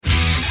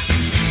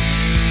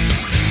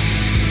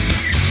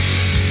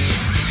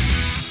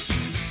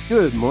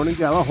Good morning,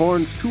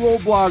 Gallahorn's two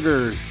old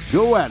bloggers.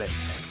 Go at it.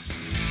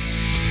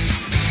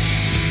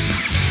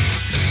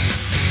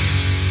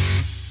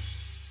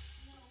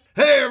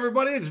 Hey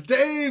everybody, it's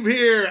Dave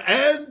here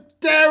and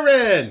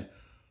Darren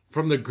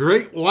from the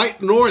Great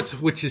White North,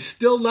 which is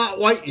still not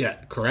white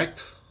yet,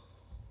 correct?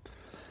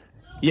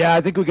 Yeah,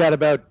 I think we got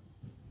about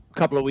a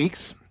couple of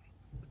weeks.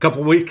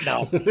 Couple weeks?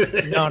 No.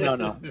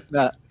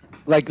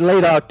 Like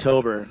late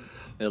October.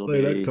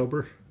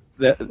 October.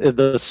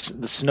 The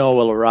snow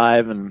will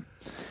arrive and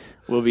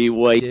we'll be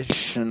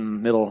whitish,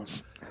 and the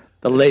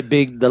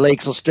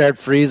lakes will start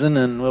freezing,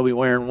 and we'll be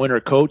wearing winter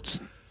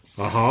coats.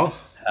 So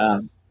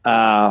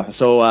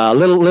a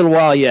little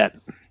while yet.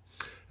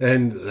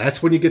 And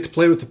that's when you get to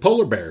play with the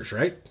polar bears,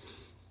 right?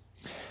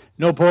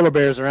 No polar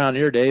bears around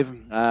here, Dave.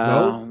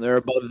 No? They're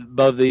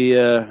above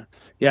the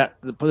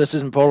this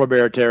isn't polar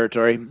bear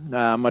territory.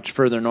 Much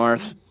further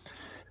north.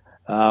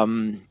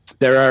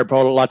 There are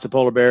lots of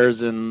polar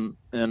bears in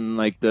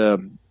like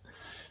the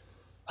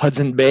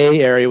Hudson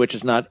Bay area, which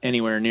is not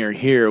anywhere near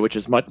here, which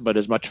is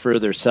much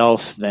further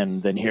south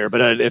than here.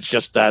 But it's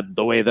just that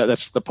the way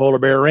that's the polar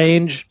bear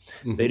range.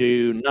 Mm-hmm. They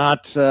do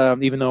not,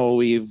 even though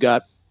we've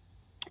got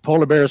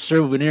polar bear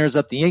souvenirs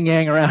up the yin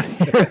yang around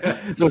here.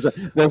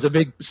 there's a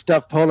big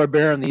stuffed polar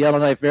bear in the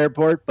Yellowknife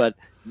Airport, but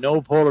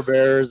no polar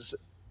bears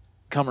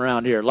come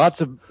around here.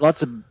 Lots of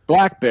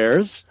black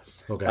bears.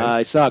 Okay.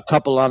 I saw a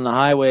couple on the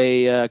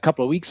highway a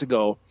couple of weeks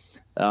ago.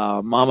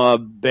 Mama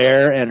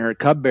bear and her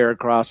cub bear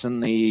crossing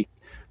the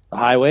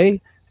highway.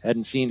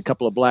 Hadn't seen a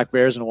couple of black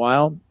bears in a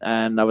while,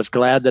 and I was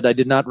glad that I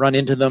did not run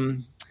into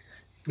them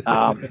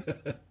on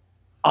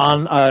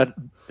a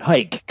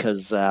hike,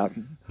 because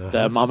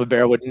the mama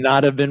bear would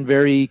not have been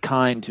very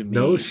kind to me.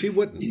 No, she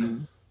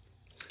wouldn't.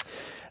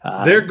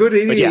 They're good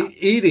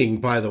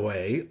eating, by the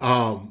way.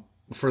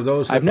 For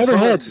those that I've never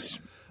had,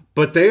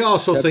 but they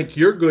also think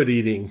you're good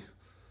eating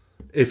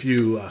if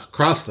you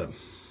cross them.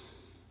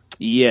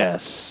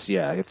 Yes,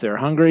 yeah. If they're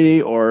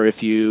hungry, or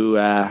if you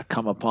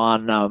come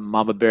upon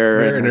mama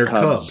bear and her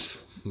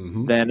cubs,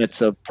 mm-hmm. then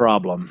it's a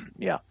problem.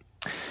 Yeah.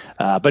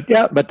 But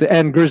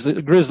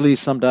grizzlies.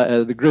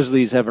 Sometimes the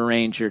grizzlies have a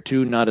range here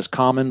too. Not as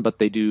common, but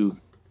they do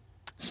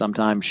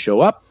sometimes show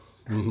up.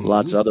 Mm-hmm.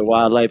 Lots of other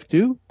wildlife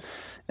too.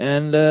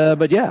 And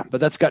but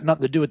that's got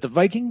nothing to do with the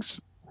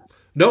Vikings.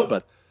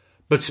 No.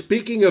 But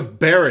speaking of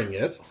bearing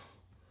it.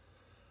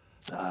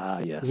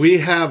 Yes. We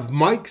have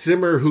Mike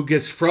Zimmer, who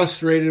gets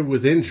frustrated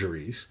with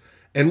injuries,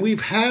 and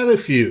we've had a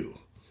few.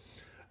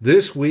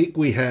 This week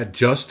we had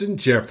Justin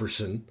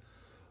Jefferson,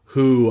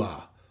 who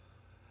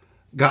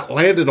got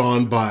landed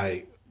on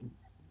by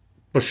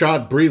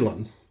Bashaud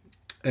Breeland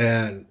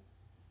and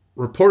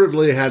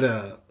reportedly had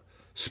a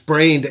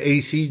sprained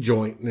AC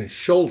joint in his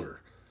shoulder.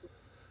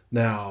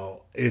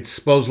 Now, it's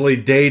supposedly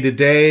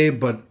day-to-day,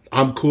 but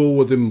I'm cool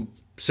with him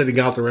sitting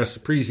out the rest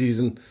of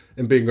preseason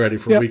and being ready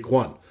for week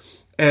one.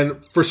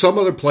 And for some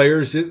other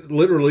players, it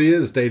literally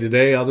is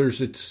day-to-day. Others,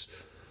 it's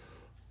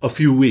a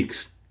few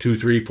weeks, 2,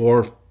 3,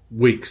 4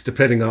 weeks,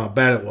 depending on how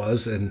bad it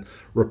was. And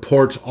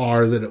reports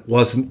are that it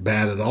wasn't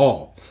bad at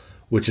all,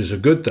 which is a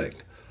good thing.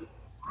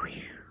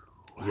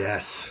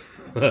 Yes.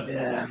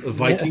 The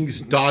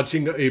Vikings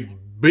dodging a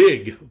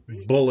big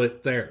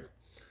bullet there.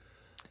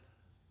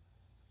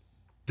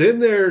 Then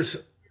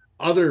there's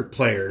other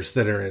players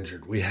that are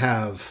injured. We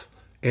have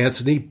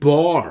Anthony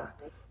Barr,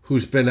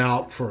 who's been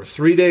out for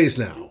 3 days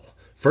now.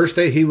 First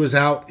day he was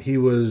out, he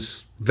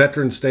was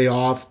Veterans Day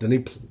off. Then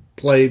he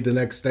played the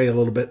next day a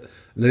little bit.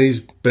 And then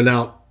he's been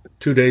out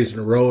 2 days in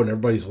a row, and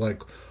everybody's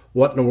like,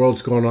 what in the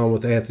world's going on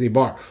with Anthony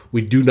Barr?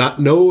 We do not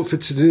know if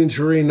it's an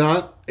injury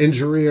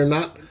or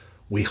not.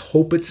 We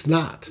hope it's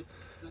not.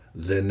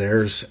 Then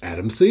there's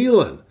Adam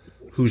Thielen,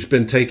 who's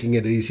been taking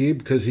it easy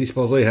because he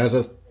supposedly has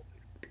a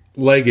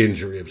leg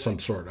injury of some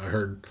sort. I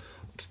heard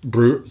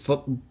bruised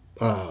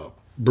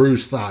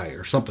thigh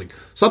or something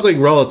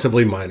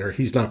relatively minor.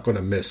 He's not going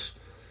to miss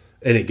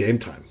any game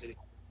time.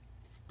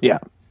 Yeah.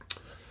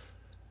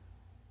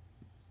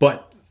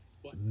 But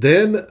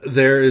then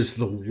there is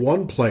the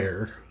one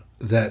player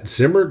that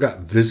Zimmer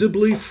got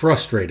visibly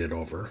frustrated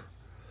over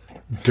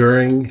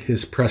during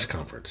his press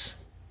conference.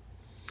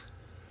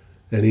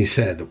 And he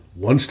said,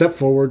 1 step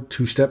forward,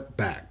 2 step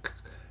back.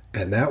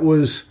 And that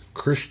was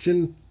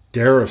Christian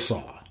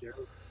Darrisaw.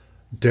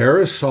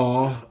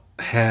 Darrisaw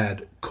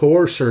had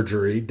core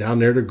surgery down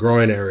near the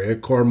groin area,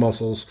 core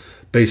muscles.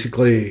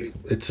 Basically,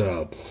 it's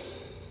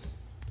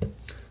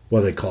what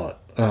do they call it?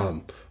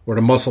 Where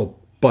the muscle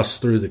busts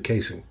through the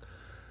casing.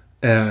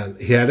 And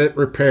he had it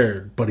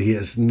repaired, but he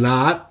has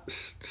not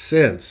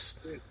since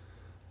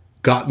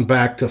gotten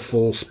back to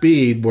full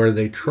speed where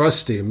they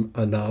trust him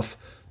enough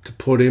to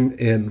put him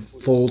in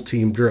full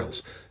team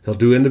drills. He'll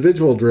do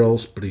individual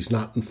drills, but he's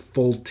not in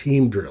full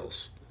team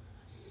drills.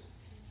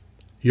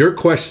 Your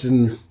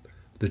question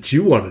that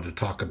you wanted to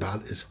talk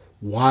about is,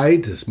 why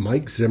does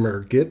Mike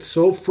Zimmer get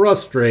so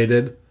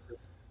frustrated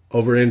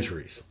over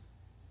injuries?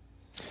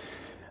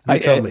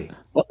 Tell me.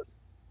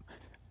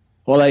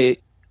 Well, I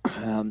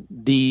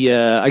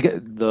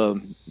get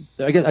the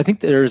I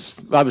think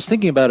I was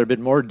thinking about it a bit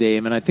more,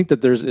 Dave, and I think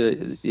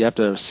that you have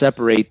to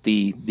separate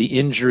the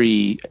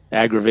injury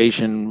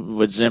aggravation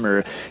with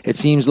Zimmer. It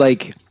seems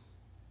like,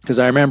 because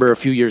I remember a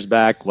few years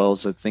back, I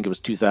think it was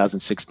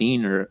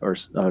 2016 or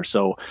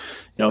so,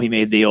 he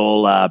made the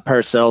old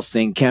Parcells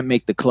thing, can't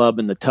make the club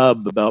in the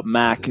tub, about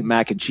Mac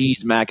and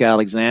Cheese, Mac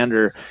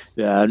Alexander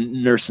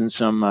nursing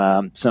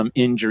some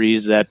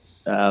injuries that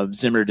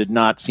Zimmer did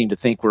not seem to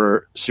think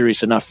were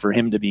serious enough for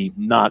him to be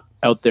not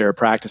out there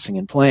practicing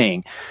and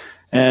playing.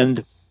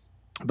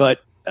 But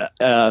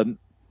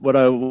what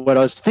I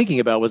was thinking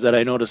about was that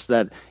I noticed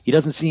that he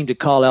doesn't seem to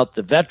call out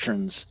the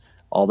veterans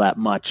all that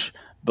much.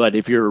 But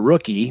if you're a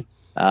rookie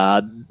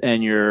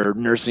and you're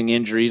nursing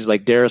injuries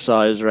like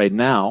Darrisaw is right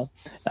now,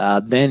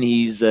 then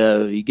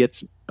he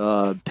gets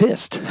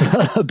pissed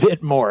a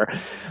bit more.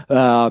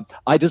 So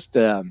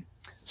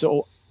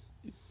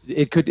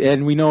it could,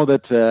 and we know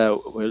that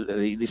at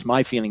least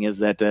my feeling is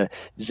that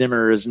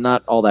Zimmer is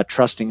not all that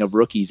trusting of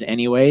rookies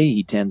anyway.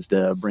 He tends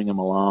to bring them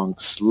along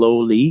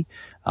slowly,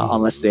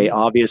 unless they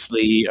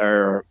obviously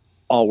are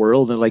all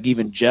world. And like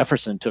even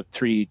Jefferson took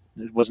it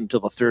wasn't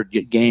until the third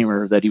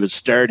game that he was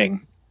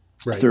starting.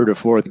 Right. Third or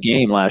fourth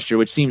game last year,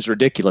 which seems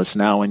ridiculous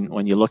now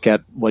when you look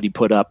at what he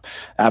put up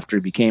after he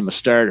became a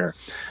starter.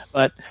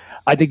 But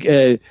I think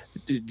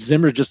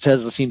Zimmer just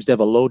seems to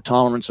have a low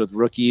tolerance with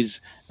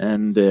rookies,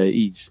 and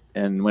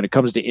when it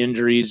comes to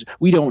injuries,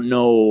 we don't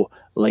know.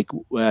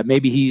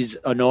 Maybe he's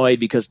annoyed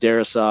because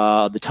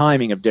the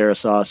timing of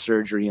Darrisaw's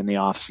surgery in the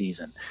off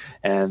season,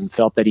 and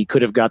felt that he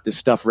could have got this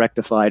stuff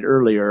rectified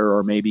earlier,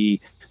 or maybe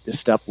this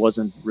stuff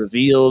wasn't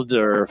revealed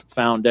or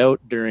found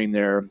out during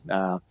their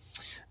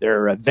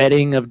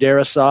vetting of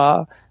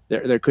Darrisaw.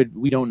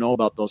 We don't know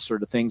about those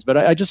sort of things, but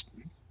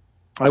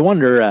I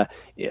wonder.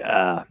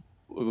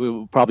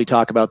 We'll probably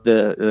talk about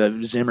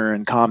the Zimmer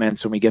and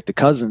comments when we get to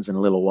Cousins in a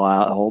little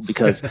while,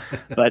 because,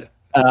 I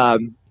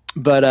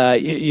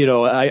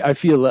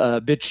feel a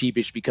bit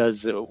sheepish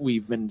because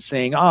we've been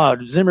saying,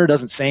 Zimmer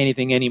doesn't say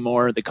anything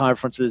anymore at the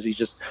conferences. He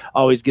just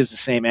always gives the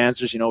same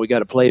answers. We got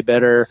to play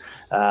better.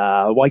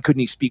 Why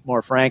couldn't he speak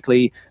more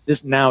frankly?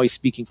 Now he's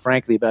speaking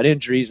frankly about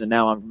injuries, and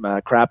now I'm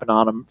crapping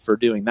on him for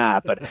doing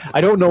that. But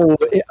I don't know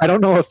if I don't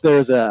know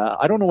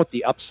what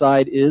the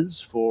upside is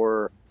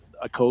for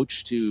a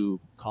coach to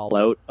call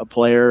out a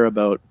player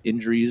about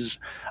injuries.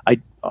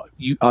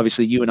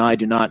 Obviously you and I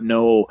do not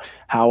know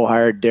how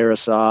hard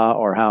Darrisaw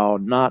or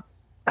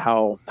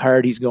how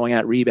hard he's going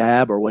at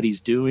rehab or what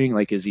he's doing.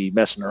 Like, is he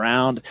messing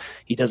around?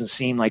 He doesn't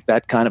seem like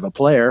that kind of a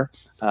player.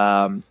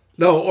 No,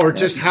 or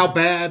just how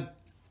bad,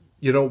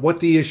 what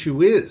the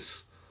issue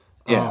is.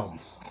 Yeah.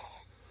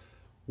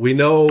 We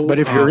know. But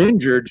if you're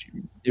injured,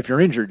 you're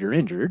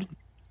injured.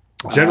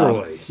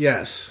 Generally,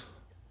 yes.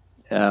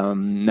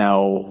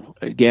 Now,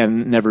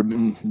 again, never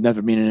been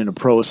in a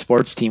pro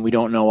sports team. We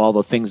don't know all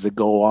the things that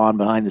go on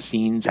behind the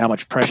scenes, how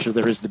much pressure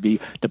there is to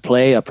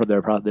play.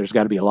 There's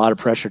got to be a lot of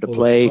pressure to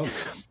play.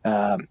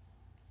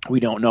 We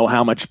don't know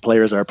how much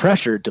players are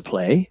pressured to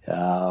play,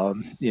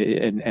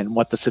 and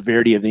what the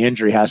severity of the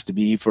injury has to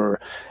be for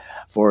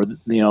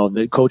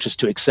the coaches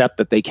to accept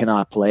that they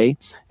cannot play.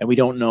 And we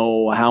don't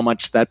know how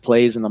much that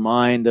plays in the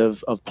mind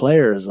of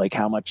players, like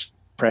how much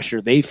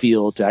pressure they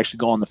feel to actually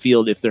go on the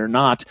field if they're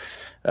not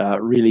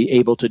really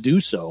able to do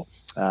so.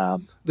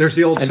 There's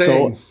the old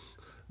saying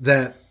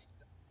that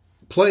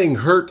playing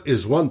hurt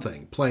is one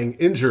thing, playing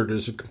injured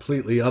is a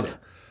completely other.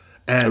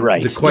 And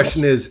the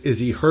question is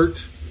he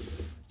hurt?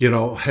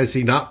 Has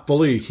he not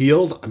fully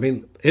healed? I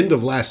mean, end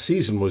of last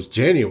season was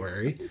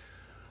January.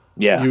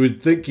 Yeah. You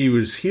would think he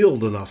was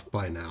healed enough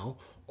by now.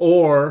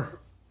 Or,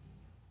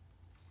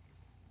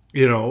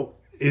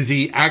 is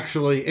he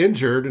actually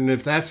injured? And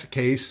if that's the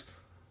case,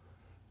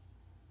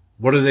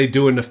 what are they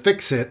doing to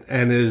fix it?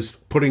 And is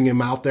putting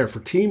him out there for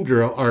team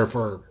drill or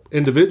for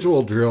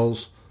individual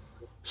drills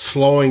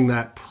slowing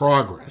that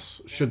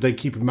progress? Should they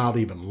keep him out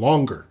even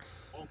longer?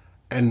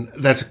 And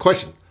that's a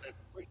question.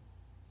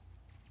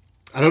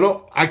 I don't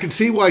know. I can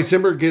see why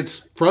Zimmer gets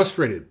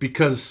frustrated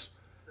because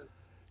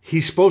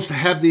he's supposed to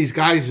have these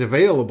guys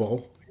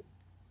available.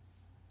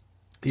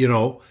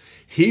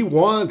 He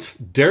wants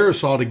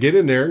Darrisaw to get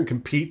in there and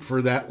compete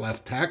for that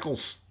left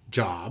tackle's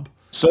job.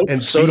 So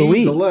do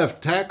we. The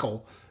left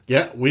tackle.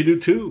 Yeah, we do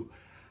too.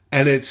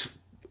 And it's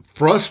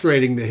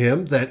frustrating to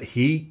him that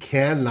he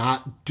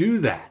cannot do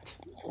that.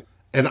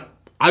 And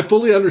I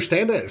fully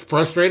understand that. It's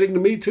frustrating to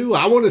me too.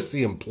 I want to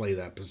see him play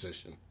that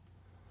position.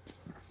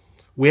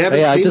 We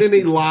haven't seen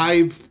any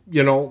live,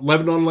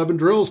 11-on-11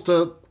 drills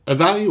to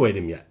evaluate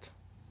him yet.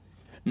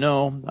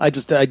 No, I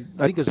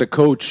think as a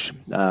coach,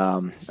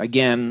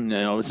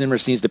 again, Zimmer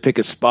seems to pick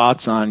his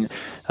spots on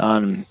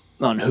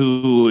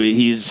who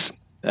he's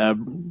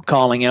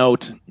calling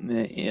out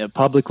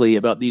publicly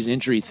about these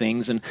injury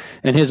things, and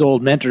his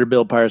old mentor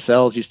Bill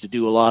Parcells used to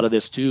do a lot of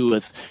this too.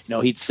 With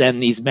he'd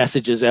send these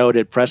messages out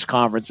at press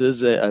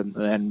conferences,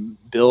 and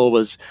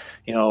Bill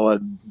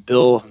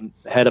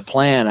had a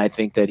plan. I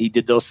think that he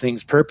did those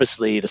things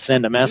purposely to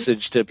send a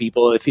message to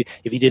people if he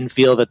didn't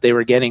feel that they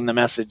were getting the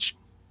message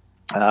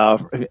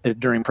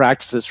during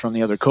practices from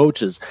the other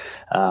coaches.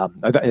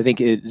 I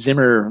think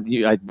Zimmer,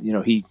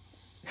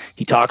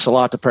 he talks a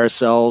lot to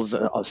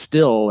Parcells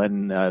still,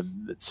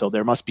 and so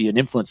there must be an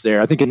influence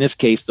there. I think in this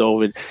case,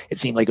 though, it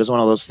seemed like it was one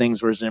of those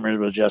things where Zimmer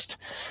was just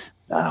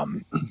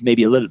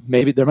maybe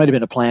there might have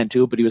been a plan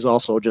too, but he was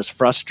also just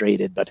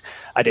frustrated. But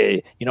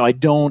I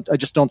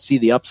just don't see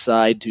the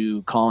upside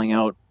to calling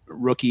out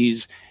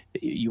rookies.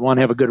 You want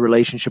to have a good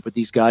relationship with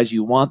these guys.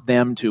 You want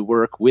them to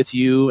work with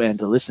you and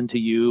to listen to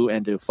you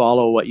and to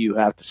follow what you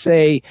have to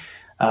say.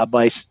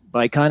 By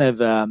kind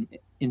of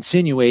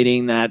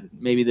insinuating that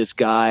maybe this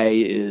guy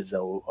is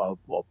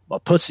a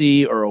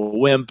pussy or a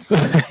wimp,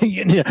 like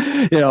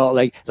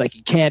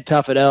he can't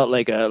tough it out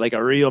like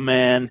a real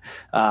man.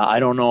 I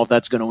don't know if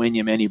that's going to win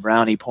you many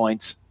brownie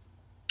points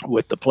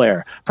with the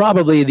player.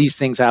 Probably these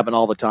things happen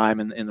all the time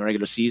in the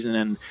regular season,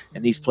 and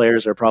these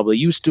players are probably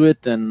used to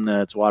it, and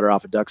it's water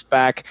off a duck's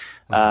back.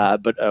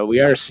 But we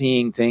are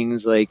seeing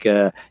things like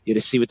you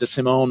see with the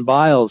Simone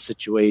Biles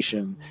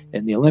situation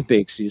in the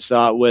Olympics. You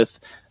saw it with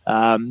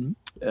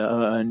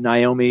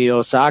Naomi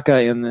Osaka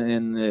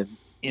in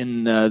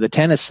the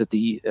tennis at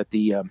the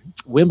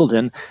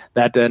Wimbledon,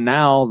 that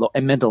now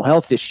the mental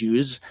health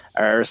issues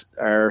are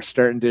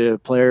starting to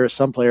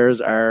some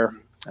players are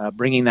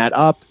bringing that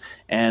up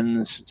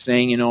and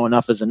saying,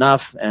 enough is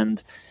enough.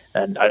 And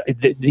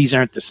these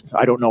aren't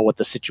I don't know what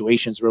the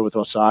situations were with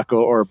Osaka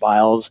or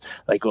Biles,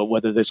 like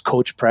whether there's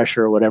coach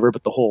pressure or whatever,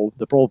 but the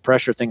whole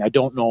pressure thing, I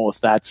don't know if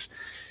that's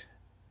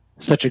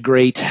such a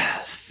great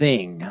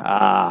thing.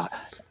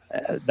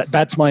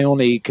 That's my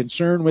only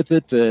concern with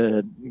it.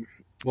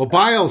 Well,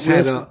 Biles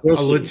had a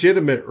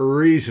legitimate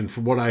reason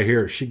from what I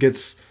hear. She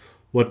gets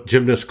what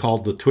gymnasts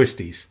called the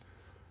twisties.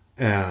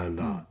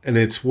 And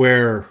it's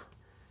where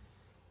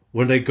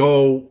when they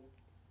go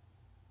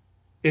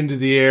into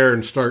the air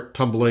and start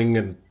tumbling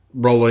and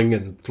rolling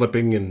and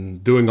flipping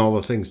and doing all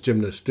the things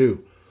gymnasts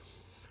do,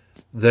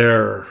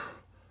 their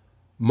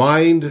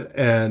mind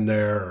and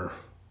their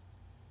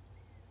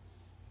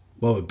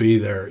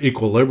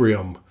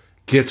equilibrium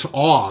gets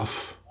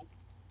off,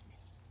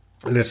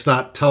 and it's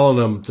not telling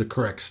them the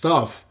correct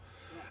stuff,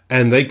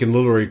 and they can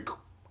literally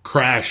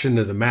crash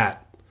into the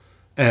mat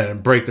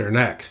and break their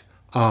neck.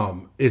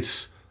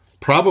 It's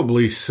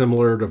probably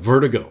similar to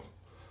vertigo.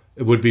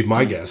 It would be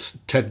my guess.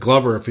 Ted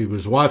Glover, if he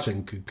was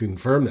watching, could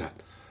confirm that.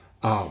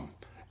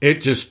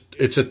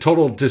 It's a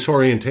total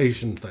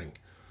disorientation thing,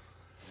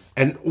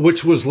 and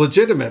which was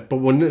legitimate. But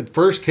when it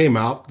first came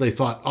out, they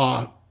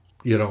thought,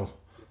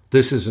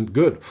 this isn't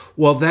good.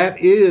 Well, that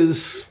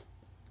is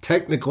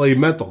technically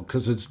mental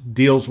because it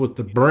deals with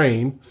the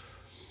brain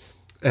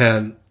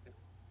and,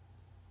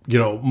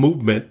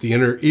 movement, the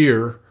inner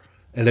ear.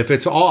 And if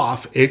it's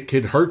off, it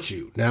could hurt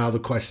you. Now, the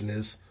question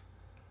is,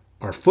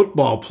 are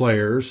football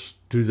players,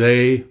 do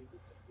they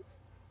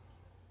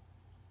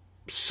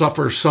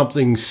suffer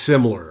something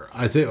similar?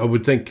 I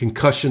would think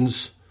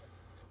concussions,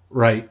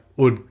 right,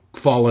 would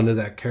fall into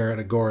that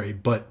category.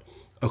 But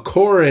a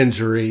core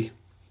injury,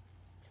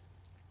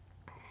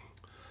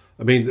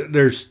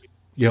 there's,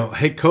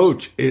 hey,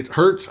 coach, it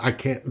hurts. I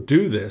can't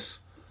do this,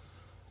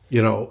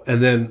 and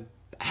then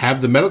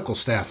have the medical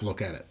staff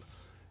look at it.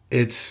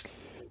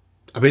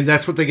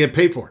 That's what they get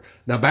paid for.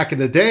 Now, back in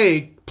the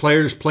day,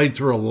 players played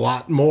through a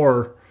lot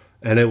more,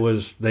 and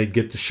they'd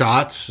get the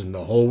shots and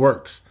the whole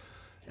works.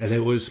 And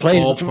it was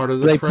all part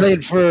of the They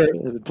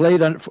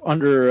played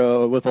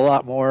under with a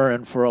lot more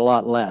and for a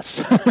lot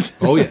less.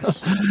 Oh,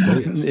 yes.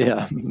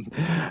 Yeah.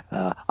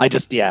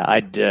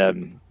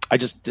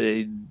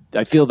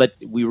 I feel that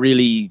we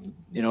really,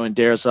 in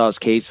Darrisaw's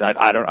case,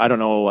 I don't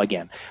know,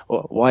 again,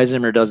 why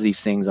Zimmer does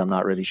these things, I'm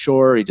not really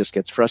sure. He just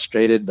gets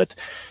frustrated, but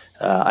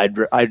I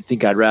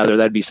think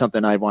that'd be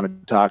something I'd want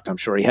to talk to. I'm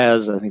sure he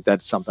has. I think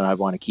that's something I'd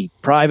want to keep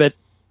private.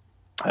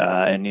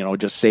 And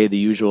just say the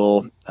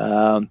usual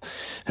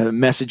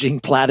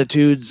messaging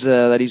platitudes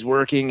that he's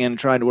working and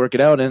trying to work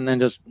it out, and then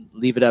just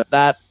leave it at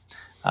that.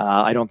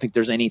 I don't think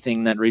there's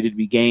anything that really to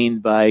be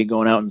gained by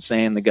going out and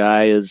saying the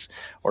guy is,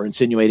 or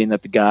insinuating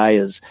that the guy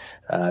is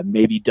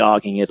maybe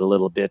dogging it a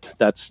little bit.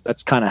 That's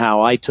kind of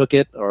how I took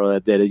it, or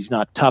that he's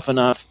not tough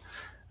enough.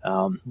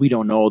 We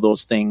don't know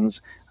those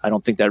things. I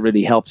don't think that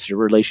really helps your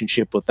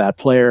relationship with that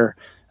player.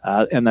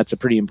 And that's a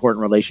pretty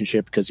important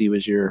relationship because he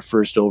was your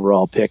first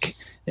overall pick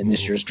in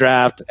this year's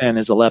draft and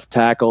is a left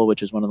tackle,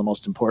 which is one of the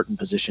most important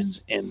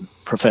positions in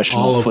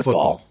professional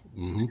football.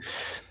 Mm-hmm.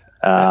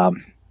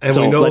 And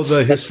we know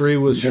the history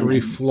with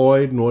Sharif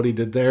Floyd and what he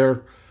did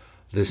there.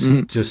 This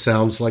just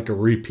sounds like a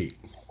repeat.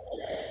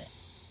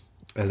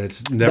 And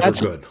it's never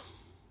good.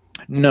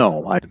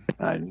 No,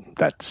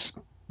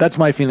 that's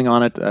my feeling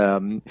on it.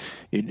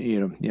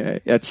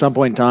 At some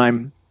point in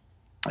time,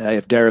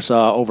 if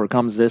Darrisaw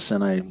overcomes this,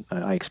 and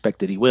I expect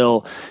that he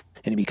will,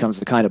 and he becomes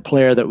the kind of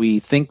player that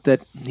we think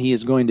that he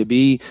is going to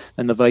be,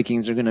 then the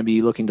Vikings are going to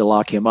be looking to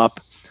lock him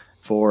up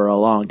for a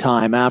long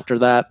time after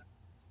that.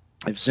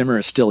 If Zimmer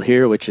is still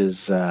here, which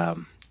is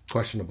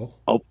questionable.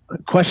 Will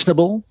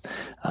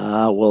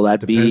that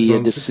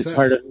Depends be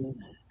part of?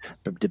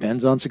 It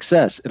depends on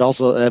success. It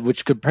also,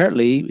 which could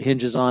partly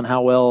hinges on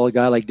how well a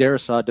guy like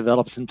Darrisaw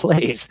develops and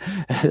plays.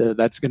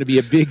 That's going to be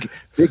a big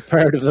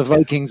part of the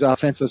Vikings'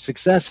 offensive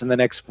success in the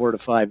next 4 to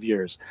 5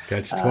 years.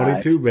 Catch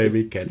 22,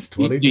 baby. Catch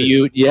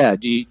 22.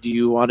 Do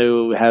you want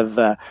to have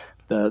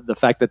the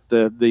fact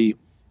that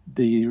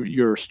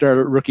your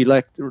starter rookie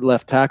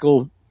left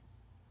tackle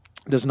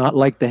does not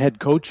like the head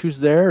coach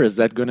who's there? Is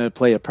that going to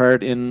play a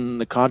part in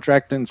the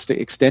contract and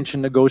extension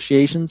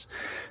negotiations?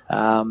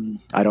 I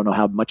don't know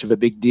how much of a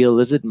big deal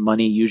is it.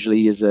 Money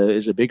usually is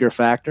a bigger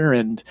factor,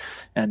 and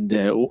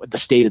the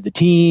state of the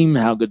team,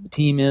 how good the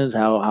team is,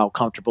 how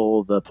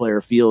comfortable the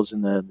player feels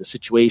in the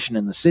situation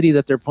in the city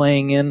that they're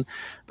playing in.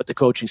 But the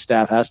coaching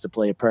staff has to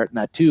play a part in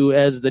that too,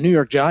 as the New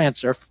York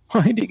Giants are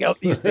finding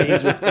out these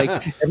days with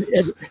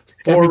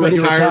everybody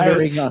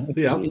retiring.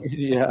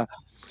 Yeah.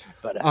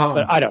 But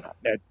I don't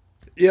know.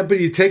 Yeah, but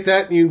you take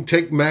that and you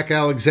take Mac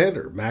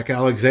Alexander. Mac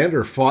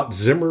Alexander fought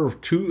Zimmer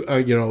tooth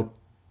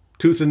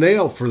and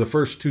nail for the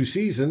first 2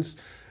 seasons,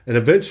 and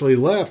eventually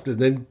left, and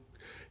then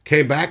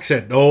came back,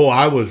 said, "No,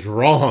 I was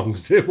wrong.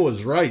 Zim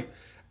was right,"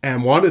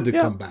 and wanted to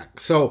come back.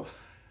 So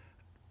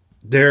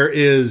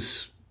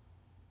there's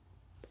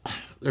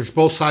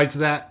both sides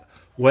of that.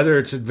 Whether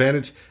it's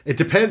advantage, it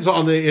depends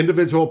on the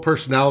individual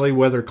personality.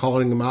 Whether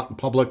calling them out in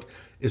public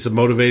is a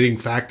motivating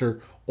factor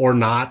or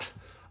not.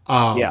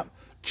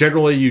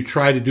 Generally, you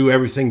try to do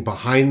everything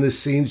behind the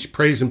scenes.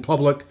 Praise in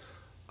public,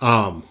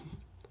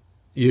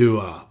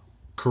 you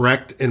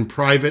correct in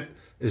private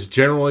is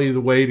generally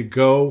the way to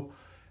go.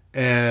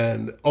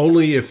 And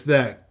only if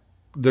the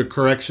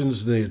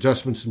corrections and the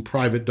adjustments in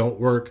private don't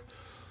work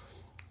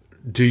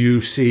do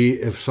you see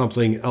if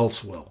something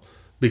else will.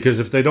 Because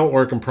if they don't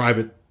work in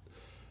private,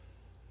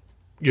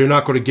 you're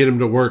not going to get them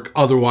to work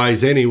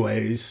otherwise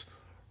anyways,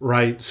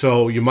 right?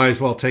 So you might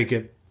as well take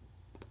it.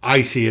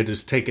 I see it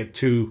as take it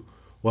to,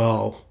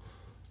 well,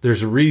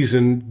 there's a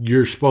reason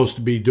you're supposed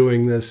to be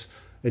doing this,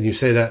 and you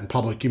say that in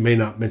public. You may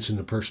not mention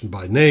the person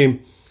by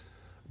name,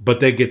 but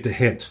they get the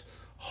hint,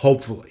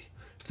 hopefully.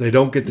 If they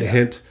don't get the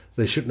hint,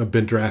 they shouldn't have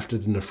been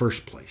drafted in the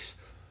first place.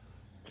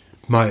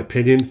 My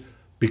opinion,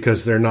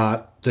 because they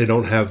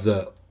don't have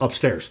the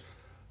upstairs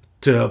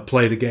to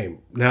play the game.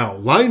 Now,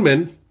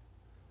 linemen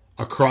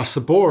across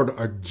the board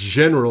are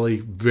generally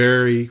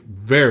very,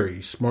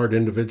 very smart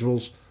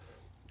individuals,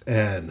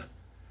 and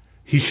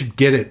he should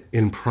get it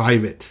in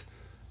private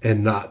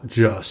and not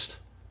just,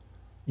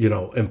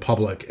 in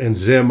public. And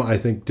Zim, I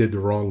think, did the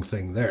wrong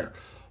thing there.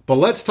 But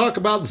let's talk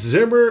about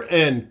Zimmer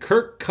and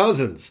Kirk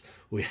Cousins.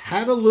 We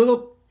had a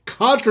little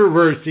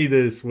controversy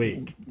this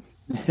week.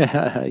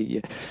 Yeah,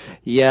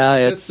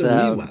 it's just a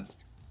little one.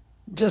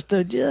 This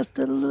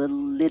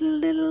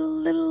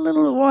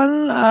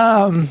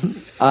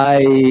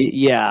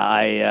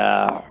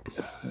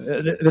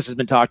has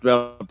been talked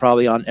about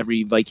probably on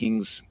every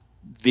Vikings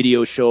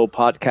video show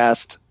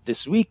podcast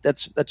this week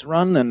that's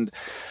run, and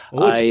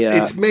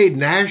it's made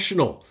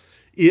national.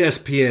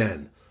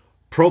 ESPN,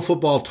 Pro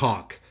Football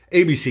Talk,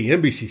 ABC,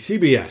 NBC,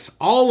 CBS,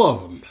 all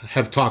of them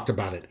have talked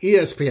about it.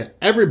 ESPN,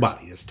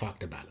 everybody has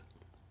talked about it.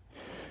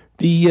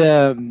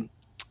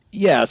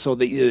 So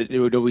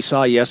we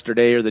saw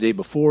yesterday or the day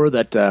before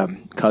that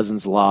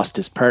Cousins lost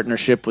his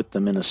partnership with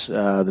the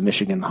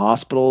Michigan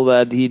hospital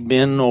that he'd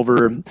been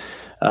over.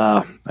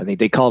 I think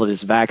they called it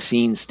his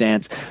vaccine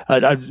stance.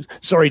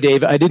 Sorry,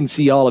 Dave, I didn't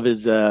see all of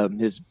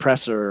his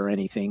presser or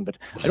anything, but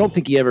I don't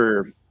think he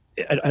ever.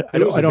 I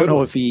don't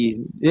know if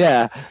he.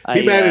 Yeah,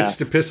 he managed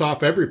to piss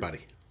off everybody.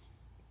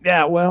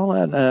 Yeah, well,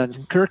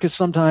 and Kirk is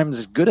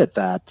sometimes good at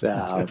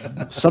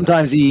that.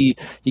 Sometimes he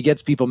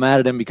gets people mad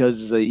at him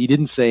because he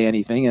didn't say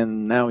anything,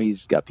 and now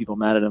he's got people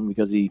mad at him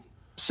because he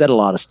said a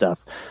lot of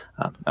stuff.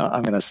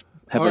 I'm going to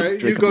have a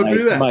drink I'm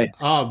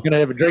going to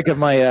have a drink of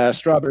my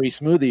strawberry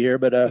smoothie here,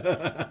 but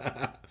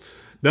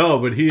no,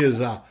 but he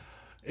is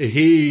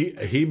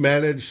he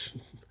managed.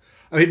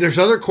 I mean, there's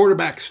other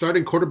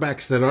starting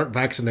quarterbacks that aren't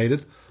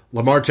vaccinated.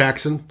 Lamar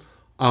Jackson.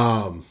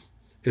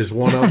 Is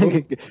one of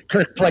them.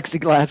 Kirk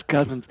Plexiglass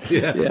Cousins.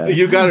 Yeah,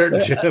 you got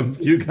it, Jim.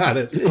 You got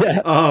it.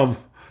 Yeah.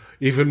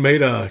 Even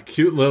made a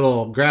cute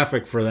little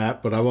graphic for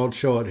that, but I won't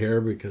show it here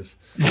because.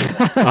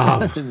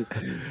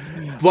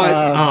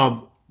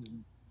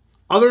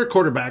 Other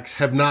quarterbacks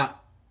have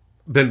not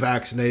been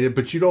vaccinated,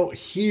 but you don't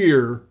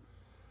hear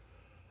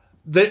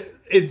that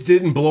it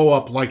didn't blow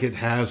up like it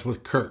has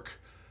with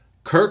Kirk.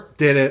 Kirk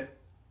did it.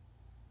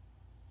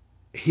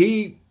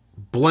 He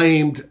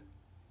blamed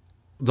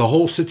the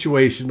whole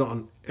situation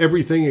on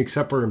everything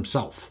except for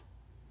himself.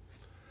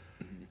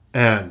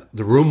 And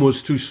the room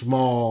was too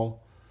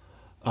small.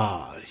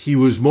 He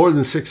was more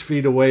than 6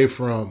 feet away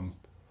from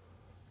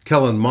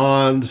Kellen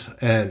Mond.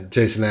 And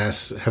Jason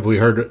asks, have we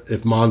heard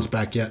if Mond's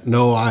back yet?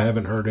 No, I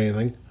haven't heard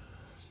anything.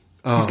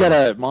 Mond's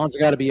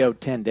got to be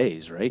out 10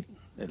 days, right?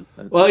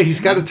 Well,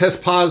 he's got to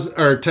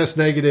test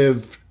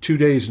negative 2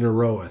 days in a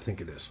row, I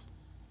think it is.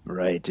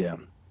 Right, yeah.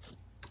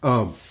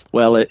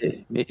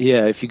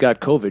 If you got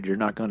COVID, you're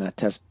not going to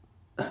test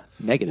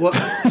negative.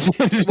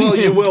 Well,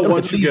 you will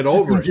once you get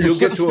over it.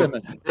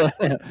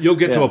 You'll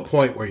get to a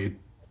point where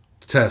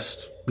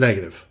test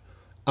negative.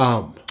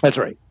 That's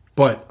right.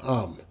 But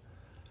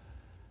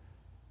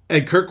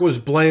and Kirk was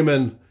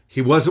blaming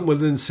he wasn't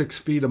within 6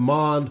 feet of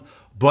Mond,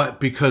 but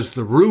because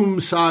the room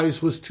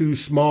size was too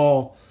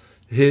small,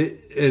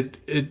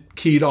 it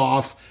keyed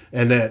off,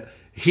 and that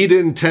he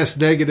didn't test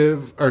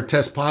negative or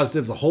test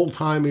positive the whole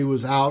time he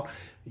was out.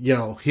 You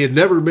know, he had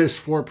never missed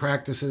 4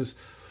 practices.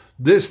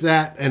 This,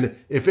 that, and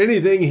if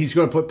anything, he's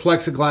going to put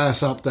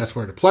plexiglass up. That's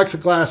where the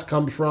plexiglass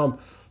comes from,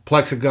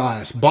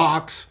 plexiglass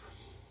box,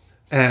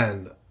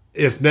 and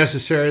if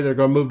necessary, they're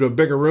going to move to a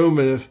bigger room.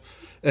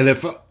 And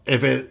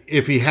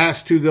if he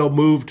has to, they'll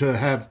move to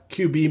have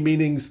QB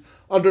meetings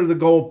under the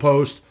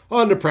goalpost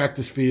on the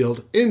practice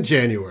field in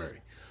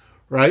January,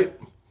 right?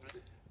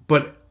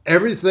 But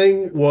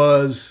everything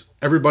was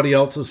everybody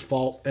else's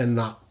fault and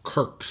not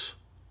Kirk's,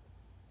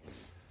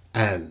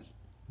 and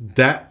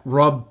that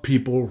rubbed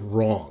people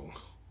wrong.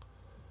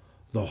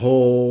 The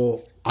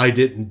whole I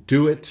didn't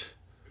do it.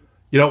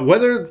 You know,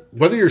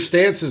 whether your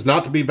stance is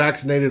not to be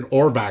vaccinated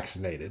or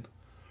vaccinated,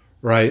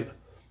 right?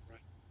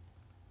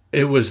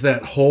 It was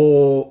that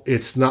whole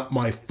it's not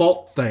my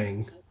fault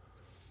thing,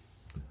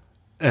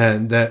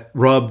 and that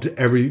rubbed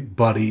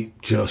everybody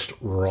just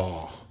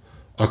raw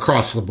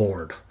across the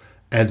board.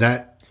 And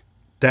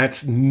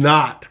that's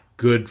not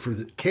good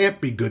can't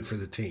be good for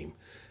the team.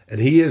 And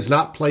he has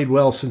not played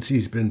well since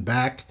he's been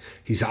back.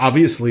 He's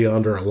obviously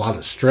under a lot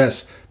of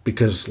stress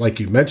because, like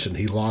you mentioned,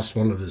 he lost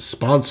one of his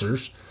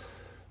sponsors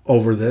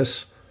over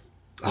this,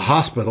 a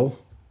hospital.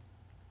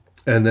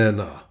 And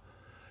then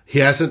he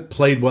hasn't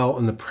played well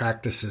in the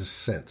practices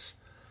since.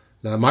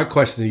 Now, my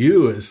question to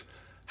you is,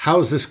 how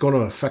is this going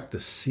to affect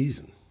the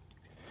season?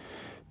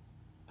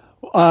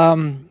 We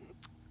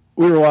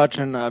were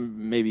watching,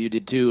 maybe you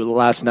did too,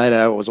 last night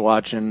I was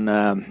watching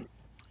the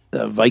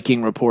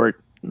Viking Report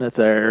with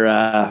their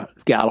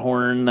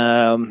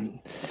Gallhorn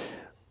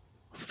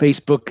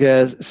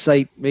Facebook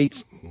site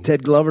mates,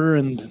 Ted Glover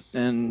and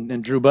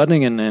Drew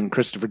Budning, and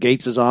Christopher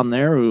Gates is on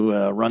there, who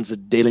runs the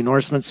Daily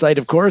Norseman site,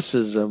 of course,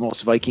 as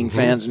most Viking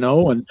fans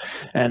know,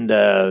 and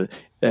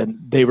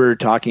they were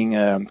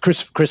talking.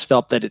 Chris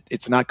felt that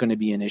it's not going to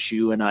be an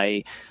issue, and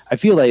I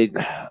feel like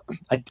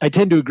I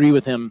tend to agree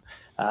with him.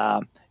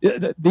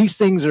 These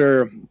things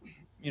are.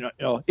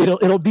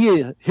 It'll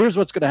be here's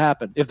what's going to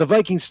happen. If the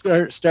Vikings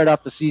start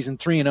off the season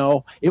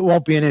 3-0, it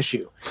won't be an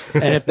issue.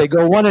 And if they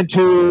go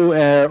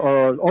 1-2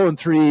 or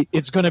 0-3,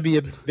 it's going to be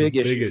a big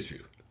issue. Big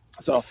issue.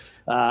 So,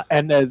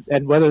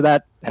 and whether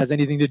that has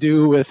anything to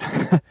do with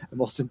the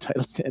most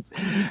entitled stance,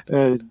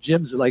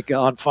 Jim's like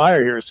on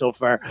fire here so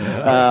far.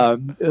 Yeah.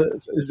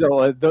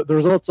 So the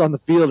results on the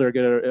field are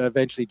going to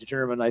eventually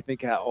determine, I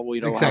think,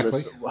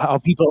 how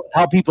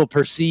people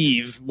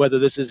perceive whether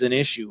this is an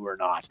issue or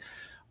not.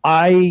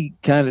 I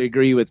kind of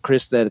agree with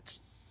Chris that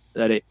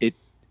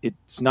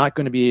it's not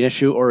going to be an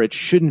issue, or it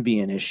shouldn't be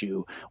an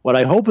issue. What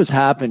I hope has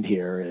happened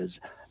here is,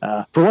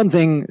 for one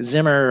thing,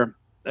 Zimmer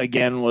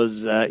again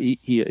was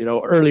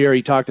earlier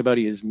he talked about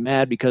he is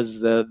mad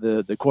because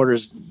the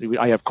quarters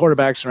I have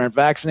quarterbacks who aren't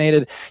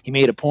vaccinated. He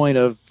made a point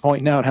of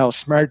pointing out how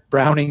smart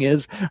Browning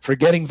is for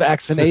getting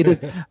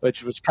vaccinated,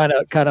 which was kind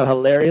of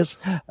hilarious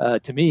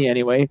to me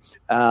anyway.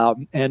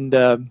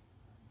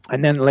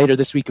 And then later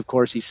this week, of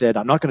course, he said,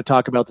 I'm not going to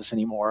talk about this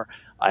anymore.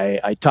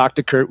 I talked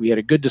to Kurt. We had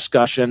a good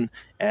discussion.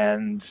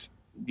 And,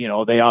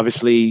 they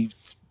obviously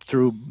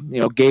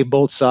gave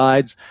both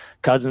sides.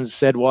 Cousins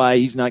said why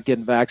he's not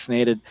getting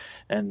vaccinated.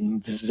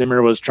 And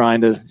Zimmer was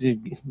trying to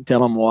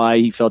tell him why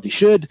he felt he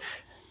should.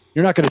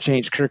 You're not going to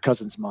change Kirk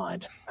Cousins'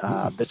 mind.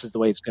 This is the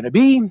way it's going to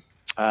be.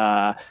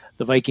 The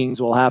Vikings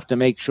will have to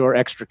make sure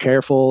extra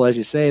careful, as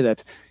you say,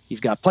 that he's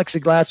got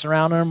plexiglass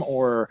around him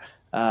or –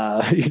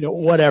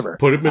 whatever.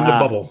 Put him in the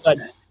bubble. Put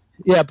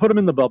him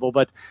in the bubble.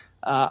 But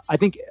I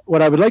think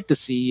what I would like to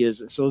see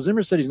is, so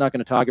Zimmer said he's not going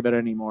to talk about it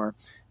anymore,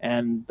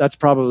 and that's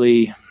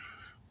probably,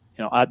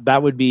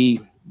 that would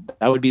be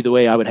the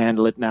way I would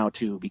handle it now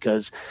too,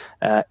 because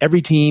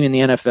every team in the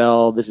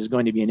NFL, this is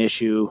going to be an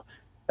issue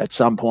at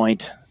some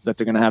point that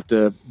they're going to have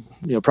to,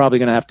 probably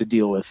going to have to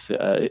deal with.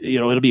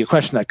 It'll be a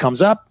question that comes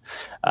up.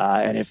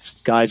 And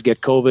if guys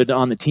get COVID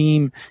on the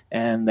team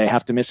and they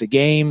have to miss a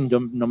game,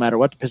 no matter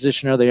what the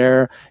position they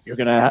are,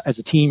 as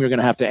a team, you're going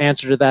to have to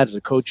answer to that. As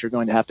a coach, you're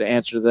going to have to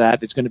answer to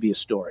that. It's going to be a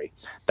story.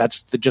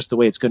 That's just the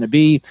way it's going to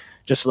be.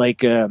 Just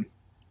like if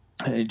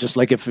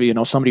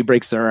somebody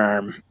breaks their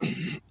arm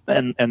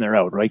and they're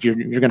out, right? You're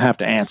going to have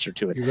to answer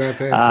to it. You're going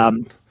to have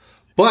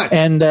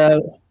to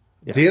answer.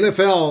 The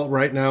NFL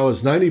right now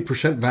is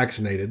 90%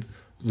 vaccinated.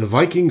 The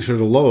Vikings are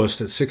the lowest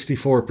at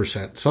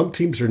 64%. Some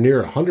teams are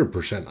near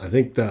 100%. I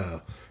think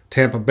the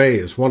Tampa Bay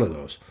is one of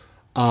those.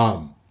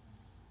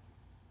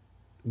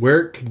 Where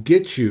it can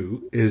get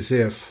you is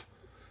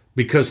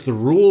because the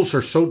rules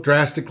are so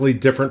drastically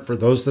different for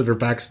those that are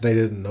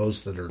vaccinated and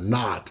those that are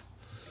not,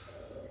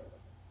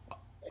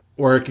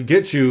 where it could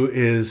get you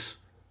is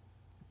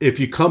if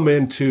you come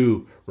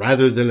into,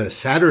 rather than a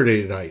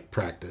Saturday night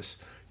practice,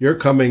 you're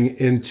coming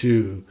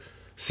into,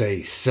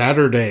 say,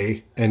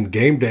 Saturday and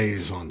game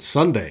days on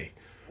Sunday,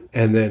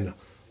 and then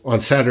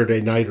on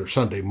Saturday night or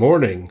Sunday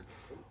morning,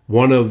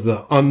 one of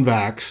the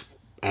unvax,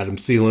 Adam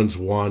Thielen's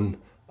one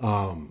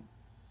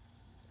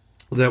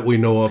that we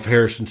know of.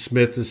 Harrison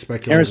Smith is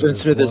speculated. Harrison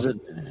Smith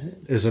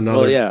is another.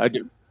 Well, yeah, I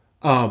do.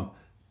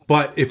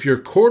 But if your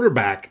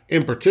quarterback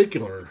in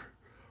particular,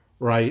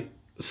 right,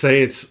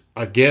 say it's,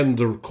 again,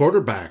 the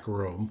quarterback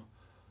room,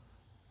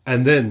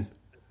 and then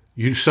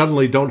you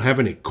suddenly don't have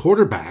any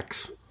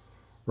quarterbacks,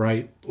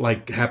 right,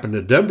 like happened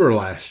to Denver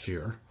last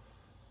year,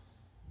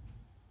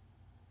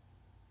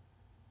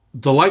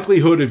 the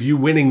likelihood of you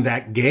winning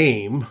that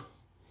game,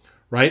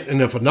 right,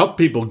 and if enough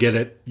people get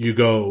it,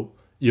 you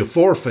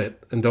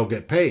forfeit and don't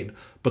get paid.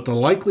 But the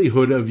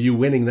likelihood of you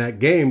winning that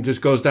game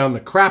just goes down the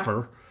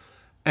crapper,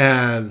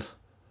 and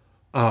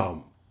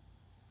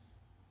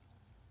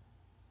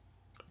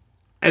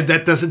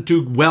that doesn't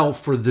do well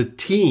for the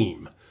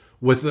team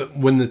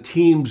when the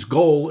team's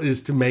goal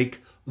is to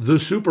make the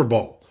Super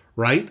Bowl,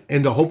 right?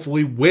 And to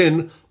hopefully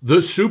win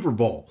the Super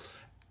Bowl.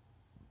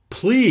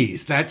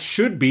 Please, that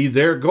should be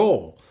their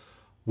goal.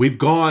 We've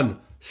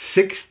gone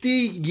 60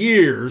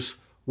 years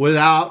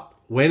without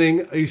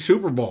winning a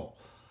Super Bowl.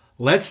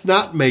 Let's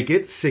not make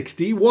it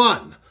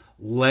 61.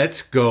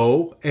 Let's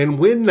go and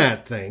win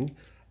that thing.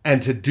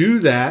 And to do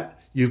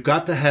that, you've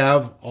got to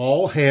have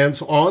all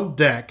hands on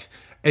deck,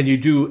 and you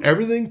do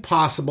everything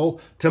possible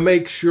to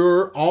make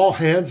sure all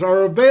hands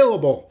are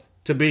available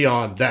to be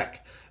on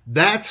deck.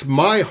 That's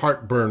my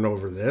heartburn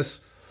over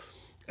this.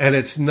 And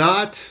it's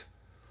not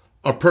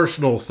a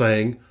personal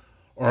thing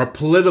or a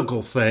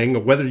political thing, or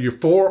whether you're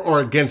for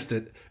or against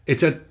it.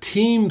 It's a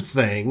team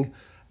thing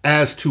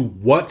as to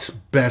what's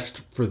best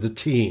for the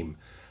team.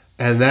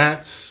 And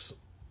that's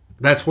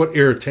what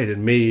irritated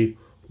me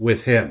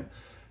with him.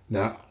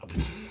 Now,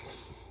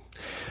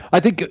 I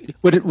think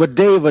what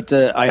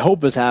I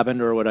hope has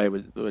happened, or what I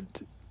would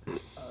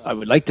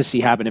like to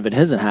see happen if it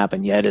hasn't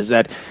happened yet, is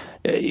that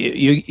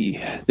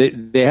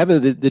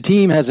the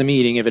team has a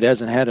meeting, if it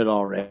hasn't had it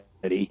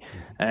already,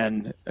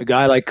 and a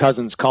guy like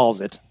Cousins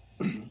calls it,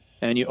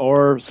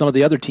 or some of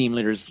the other team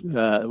leaders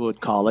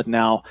would call it.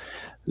 Now,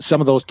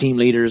 some of those team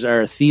leaders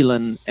are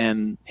Thielen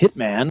and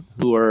Hitman,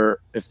 who are,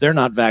 if they're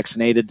not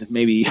vaccinated,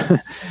 maybe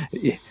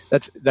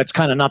that's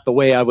kind of not the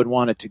way I would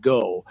want it to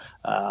go.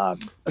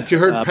 But you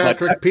heard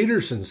Patrick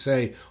Peterson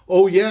say,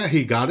 "Oh yeah,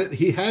 he got it.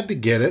 He had to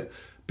get it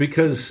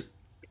because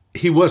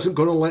he wasn't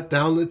going to let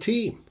down the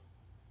team."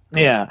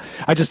 Yeah,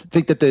 I just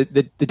think that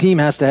the team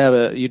has to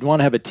have you'd want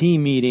to have a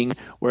team meeting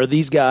where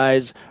these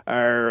guys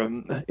are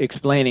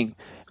explaining,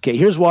 okay,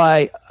 here's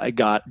why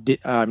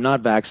I'm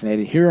not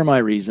vaccinated. Here are my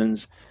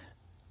reasons.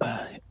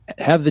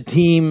 Have the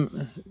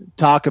team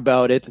talk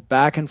about it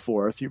back and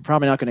forth. You're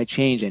probably not going to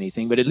change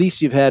anything, but at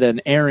least you've had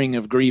an airing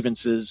of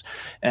grievances,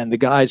 and the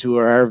guys who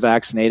are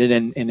vaccinated,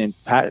 and in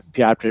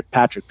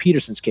Patrick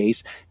Peterson's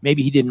case,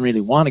 maybe he didn't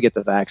really want to get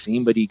the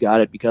vaccine, but he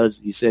got it because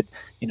he said,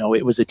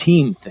 it was a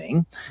team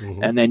thing.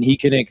 Mm-hmm. And then he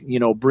can,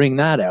 bring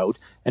that out.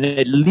 And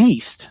at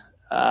least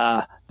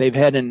they've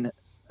had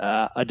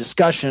a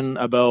discussion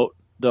about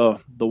the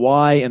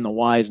why and the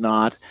why's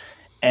not.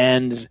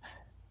 And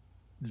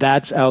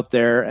that's out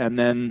there, and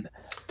then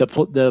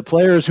the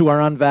players who are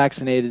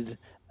unvaccinated,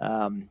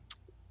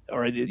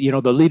 or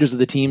the leaders of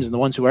the teams and the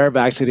ones who are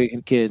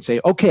vaccinated can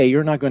say, okay,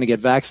 you're not going to get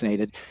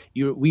vaccinated.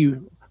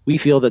 We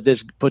feel that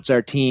this puts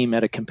our team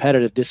at a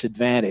competitive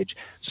disadvantage,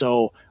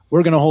 so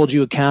we're going to hold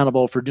you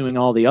accountable for doing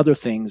all the other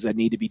things that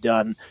need to be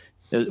done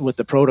with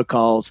the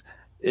protocols,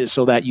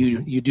 so that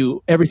you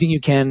do everything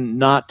you can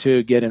not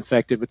to get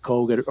infected with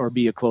COVID or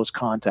be a close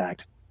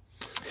contact.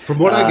 From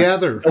what I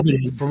gather,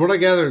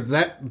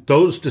 that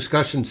those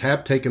discussions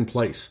have taken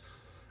place,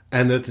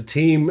 and that the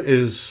team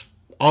is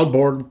on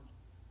board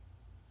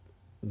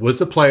with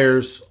the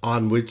players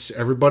on which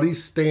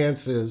everybody's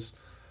stance is,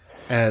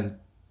 and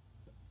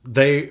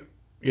they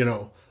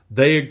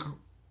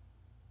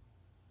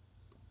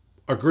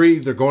agree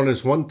they're going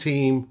as one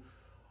team,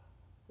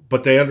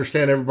 but they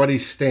understand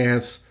everybody's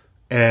stance,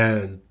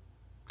 and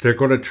they're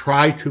going to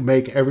try to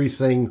make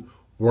everything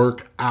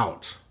work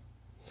out.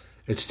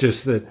 It's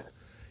just that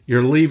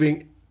you're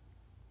leaving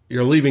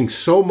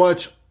so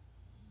much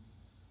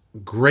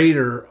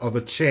greater of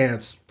a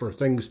chance for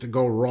things to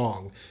go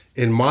wrong,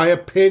 in my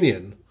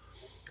opinion,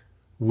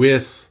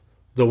 with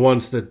the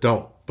ones that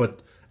don't. But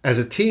as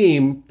a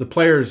team, the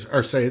players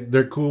are saying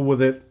they're cool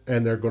with it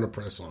and they're going to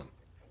press on.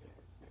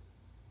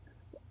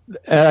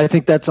 I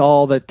think that's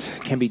all that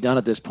can be done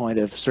at this point.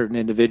 If certain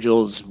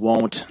individuals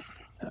won't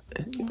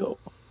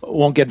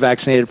get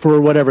vaccinated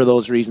for whatever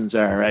those reasons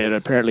are, right? And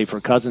apparently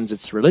for Cousins,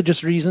 it's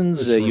religious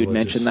reasons. You'd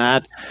mentioned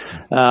that.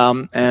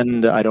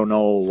 And I don't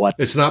know what.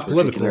 It's not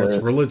political,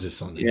 it's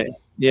religious on the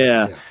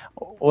Yeah.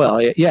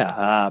 Well,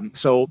 yeah.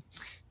 So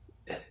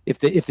if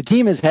the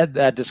team has had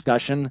that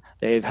discussion,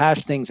 they've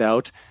hashed things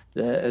out,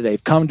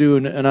 they've come to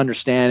an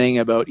understanding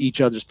about each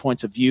other's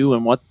points of view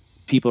and what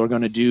people are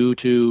going to do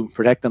to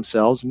protect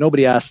themselves.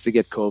 Nobody asks to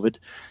get COVID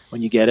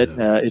when you get it.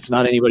 It's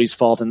not anybody's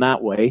fault in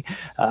that way,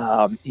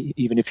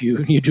 even if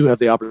you do have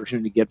the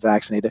opportunity to get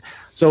vaccinated.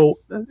 So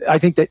I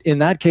think that in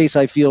that case,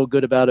 I feel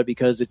good about it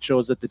because it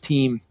shows that the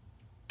team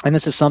and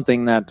this is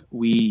something that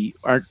we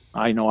aren't,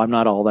 I know I'm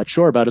not all that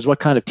sure about, is what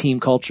kind of team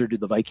culture do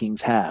the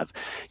Vikings have?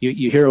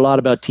 You hear a lot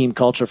about team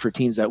culture for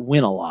teams that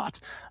win a lot.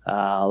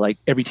 Like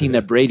every team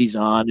that Brady's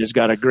on has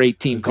got a great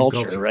team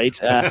culture, right?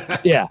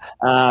 Yeah.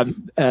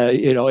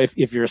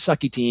 If you're a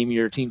sucky team,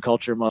 your team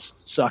culture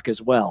must suck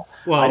as well.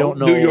 Well, I don't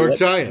know. New York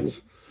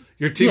Giants.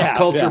 Your team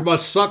culture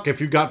must suck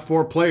if you got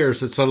 4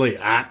 players that suddenly,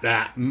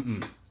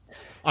 I'm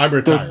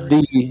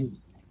retiring.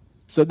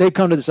 So they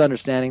come to this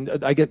understanding.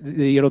 I get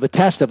the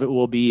test of it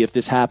will be if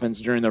this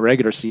happens during the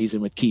regular season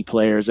with key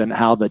players and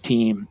how the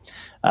team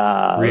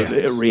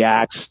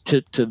reacts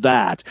to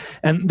that.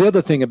 And the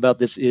other thing about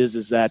this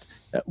is that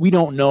we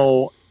don't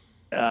know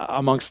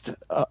amongst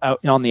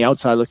on the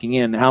outside looking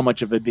in how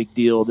much of a big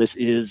deal this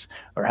is,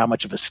 or how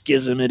much of a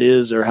schism it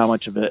is, or how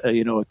much of it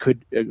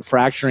could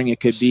fracturing it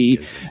could be.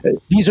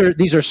 These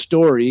are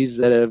stories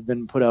that have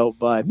been put out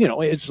by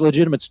it's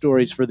legitimate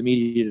stories for the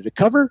media to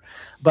cover,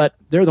 but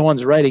they're the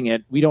ones writing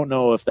it. We don't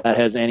know if that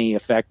has any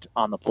effect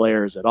on the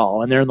players at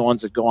all, and they're the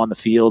ones that go on the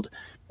field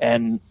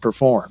and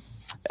perform,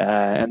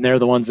 and they're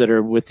the ones that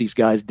are with these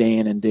guys day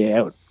in and day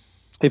out.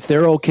 If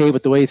they're okay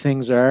with the way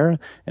things are,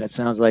 and it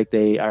sounds like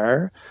they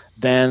are,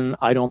 then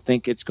I don't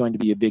think it's going to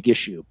be a big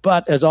issue.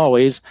 But as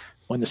always,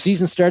 when the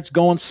season starts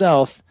going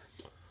south,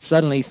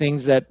 suddenly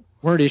things that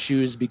weren't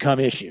issues become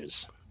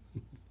issues.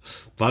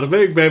 Bada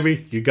big,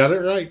 baby. You got it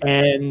right.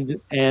 And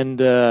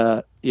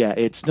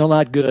it's still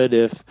not good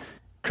if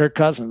Kirk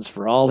Cousins,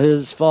 for all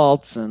his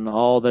faults and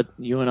all that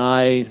you and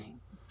I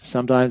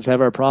sometimes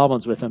have our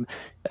problems with him,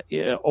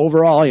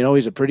 overall,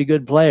 he's a pretty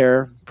good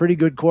player, pretty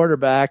good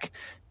quarterback.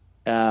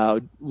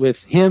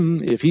 With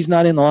him, if he's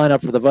not in the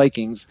lineup for the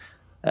Vikings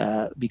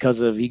because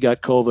he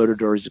got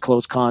COVID or he's a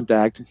close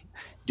contact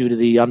due to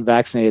the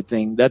unvaccinated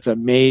thing, that's a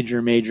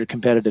major, major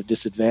competitive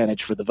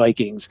disadvantage for the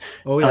Vikings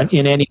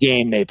in any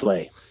game they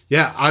play.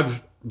 Yeah,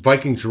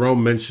 Viking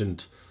Jerome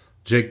mentioned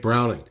Jake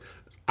Browning.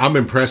 I'm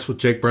impressed with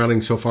Jake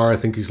Browning so far. I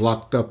think he's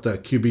locked up the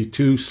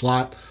QB2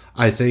 slot.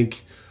 I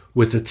think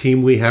with the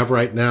team we have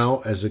right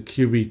now as a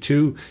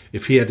QB2,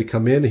 if he had to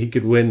come in, he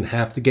could win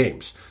half the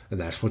games. And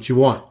that's what you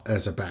want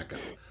as a backup.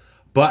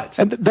 But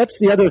and that's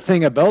the other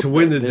thing about to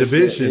win the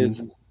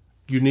division,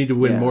 you need to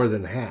win more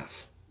than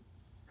half.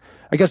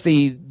 I guess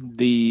a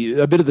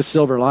bit of the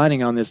silver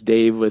lining on this,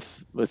 Dave,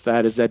 with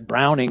that is that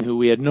Browning, who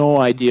we had no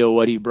idea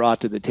what he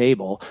brought to the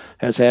table,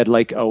 has had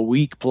like a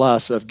week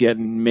plus of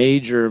getting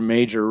major,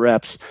 major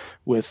reps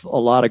with a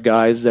lot of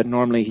guys that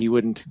normally he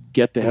wouldn't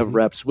get to have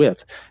reps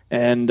with.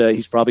 And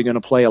he's probably going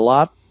to play a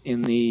lot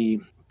in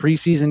the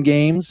preseason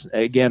games.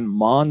 Again,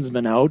 Mon's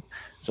been out,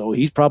 so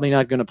he's probably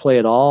not going to play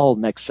at all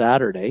next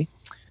Saturday,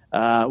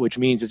 which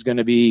means it's going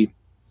to be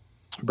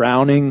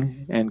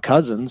Browning and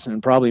Cousins,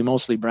 and probably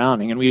mostly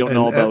Browning. And we don't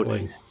know about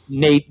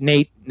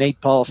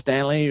Nate Paul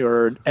Stanley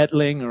or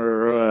Etling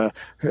or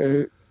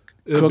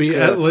it'll be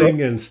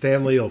Etling and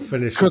Stanley will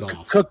finish it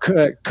off.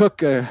 Crocus.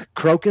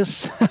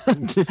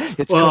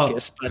 It's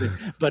Cookus,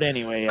 but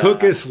anyway.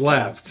 Cookus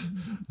left.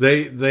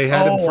 They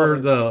had him for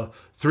the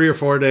 3 or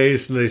 4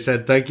 days, and they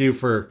said, thank you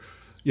for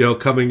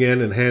coming in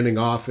and handing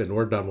off, and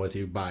we're done with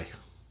you. Bye.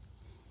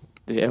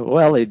 Yeah,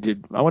 well, they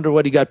did. I wonder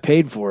what he got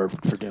paid for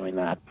doing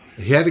that.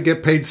 He had to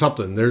get paid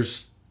something.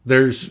 There's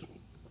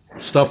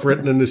stuff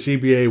written in the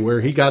CBA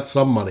where he got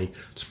some money.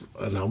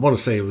 And I want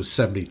to say it was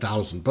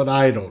 $70,000, but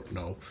I don't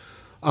know.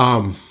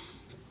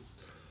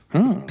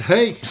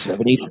 Hey,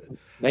 70.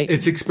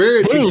 It's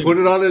experience. He put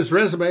it on his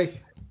resume.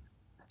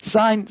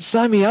 Sign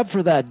me up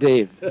for that,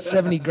 Dave.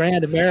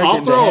 $70,000 American.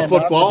 I'll throw a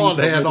football and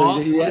hand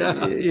off.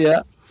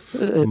 Yeah.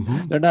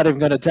 They're not even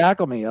going to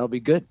tackle me. I'll be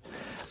good.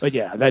 But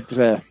yeah, that's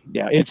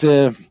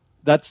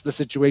the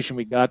situation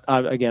we got.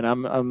 Again,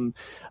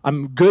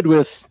 I'm good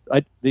with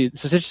the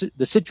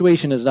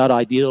situation is not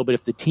ideal, but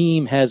if the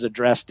team has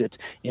addressed it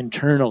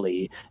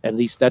internally, at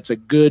least that's a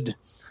good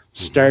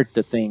start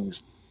to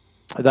things.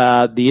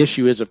 The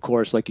issue is, of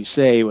course, like you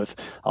say, with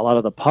a lot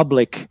of the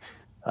public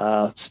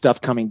stuff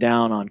coming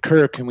down on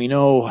Kirk, and we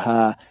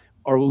know,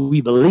 or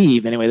we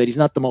believe anyway, that he's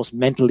not the most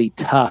mentally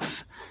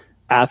tough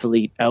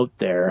athlete out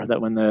there.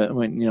 That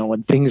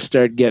when things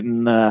start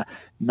getting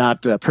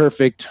not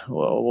perfect,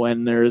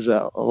 when there's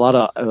a lot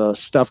of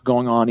stuff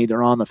going on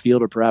either on the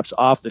field or perhaps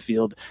off the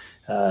field,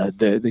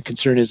 the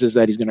concern is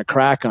that he's going to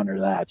crack under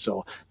that.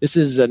 So this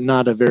is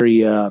not a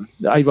very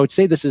I would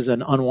say this is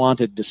an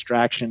unwanted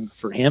distraction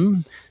for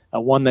him,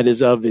 one that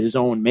is of his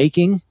own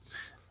making,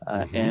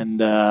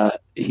 and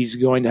he's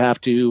going to have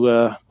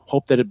to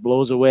hope that it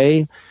blows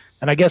away.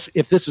 And I guess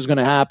if this is going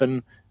to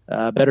happen,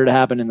 better to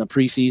happen in the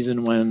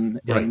preseason when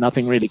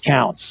nothing really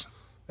counts.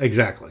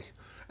 Exactly.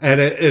 And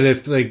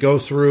if they go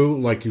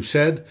through, like you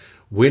said,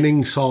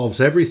 winning solves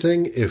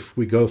everything. If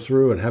we go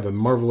through and have a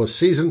marvelous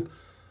season,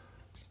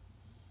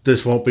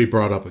 this won't be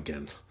brought up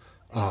again.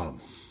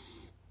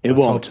 It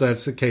won't. Hope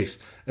that's the case.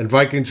 And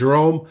Viking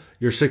Jerome,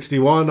 you're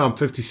 61, I'm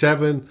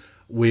 57.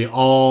 We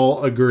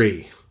all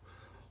agree.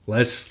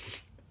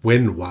 Let's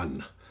win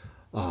one.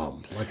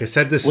 Like I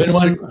said, this win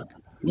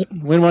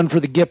one for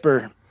the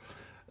Gipper.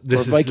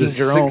 This is Viking the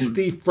Jerome.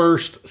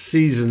 61st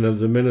season of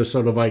the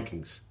Minnesota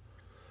Vikings.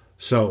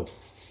 So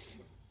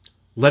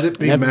let it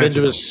be Haven't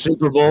magical. been to a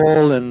Super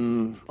Bowl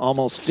in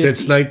almost 50.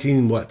 Since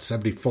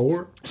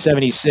 1974?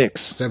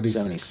 76.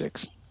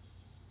 76.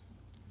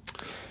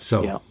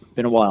 So Yeah,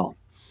 been a while.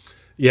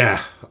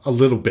 yeah, a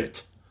little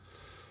bit.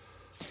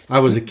 I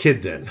was a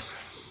kid then.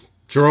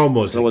 Jerome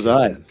was So a was kid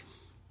I. then.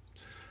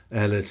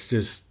 And it's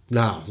just,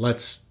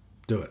 let's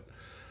do it.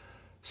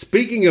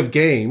 Speaking of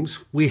games,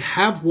 we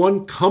have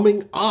one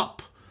coming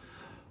up.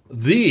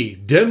 The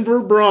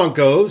Denver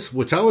Broncos,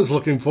 which I was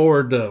looking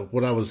forward to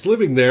when I was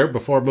living there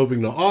before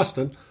moving to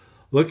Austin,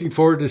 looking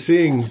forward to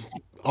seeing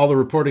all the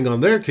reporting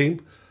on their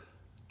team,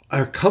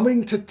 are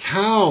coming to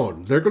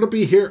town. They're going to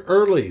be here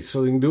early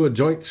so they can do a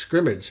joint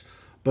scrimmage.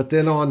 But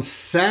then on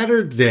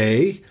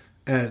Saturday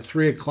at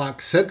 3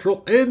 o'clock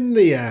Central in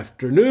the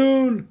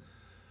afternoon,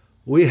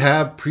 we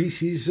have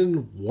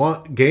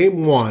preseason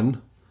game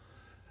one,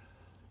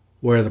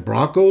 where the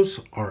Broncos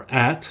are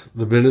at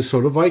the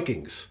Minnesota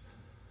Vikings.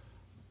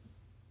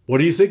 What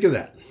do you think of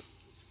that?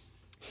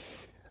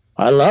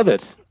 I love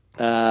it.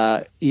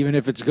 Even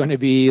if it's going to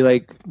be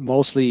like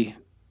mostly,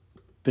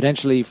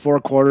 potentially 4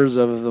 quarters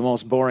of the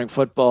most boring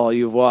football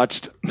you've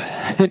watched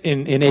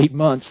in 8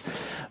 months,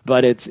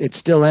 but it's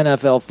still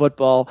NFL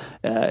football.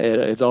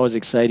 It's always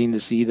exciting to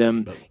see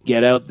them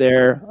get out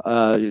there,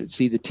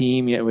 see the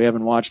team. Yeah, we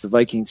haven't watched the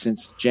Vikings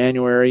since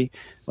January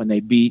when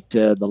they beat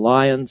the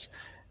Lions.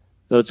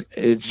 So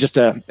it's just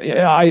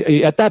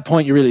at that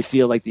point you really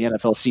feel like the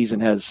NFL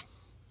season is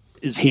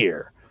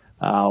here.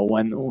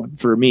 When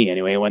for me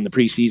anyway, when the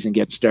preseason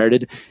gets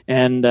started,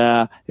 and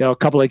a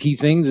couple of key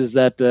things is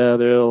that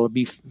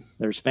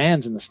there's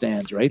fans in the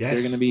stands, right? Yes.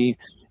 They're going to be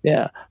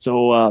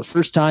So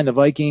first time the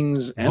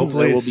Vikings and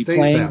Hopefully they will it be stays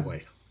playing that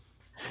way.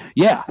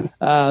 Yeah,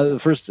 the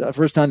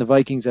first time the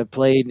Vikings have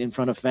played in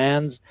front of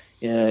fans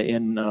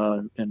in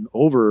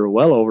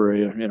well over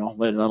in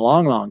a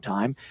long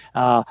time.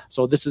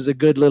 So this is a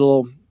good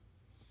little,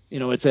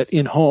 it's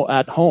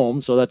at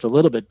home, so that's a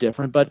little bit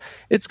different. But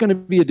it's going to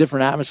be a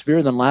different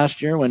atmosphere than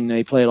last year when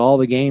they played all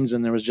the games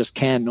and there was just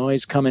canned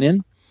noise coming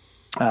in.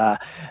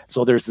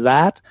 So there's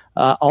that.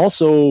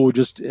 Also,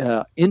 just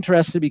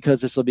interested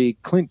because this will be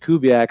Clint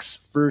Kubiak's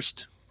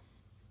first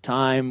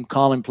time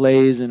calling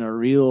plays in a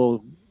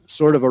real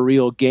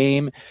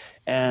game,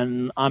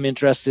 and I'm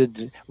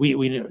interested. We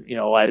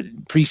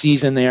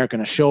preseason they aren't going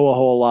to show a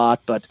whole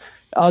lot, but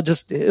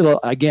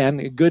again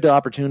a good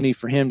opportunity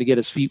for him to get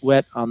his feet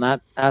wet on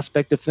that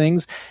aspect of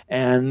things,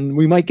 and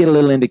we might get a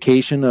little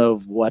indication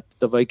of what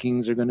the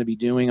Vikings are going to be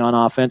doing on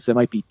offense that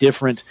might be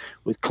different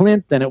with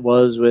Clint than it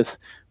was with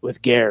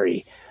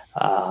Gary.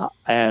 So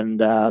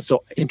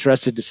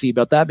interested to see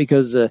about that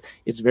because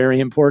it's very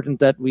important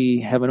that we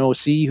have an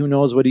OC who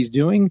knows what he's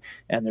doing,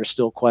 and there's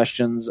still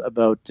questions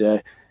about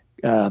the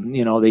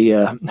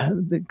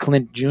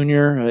Clint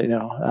Jr.,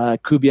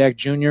 Kubiak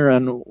Jr.,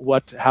 and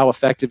how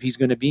effective he's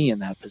going to be in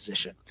that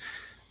position.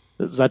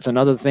 That's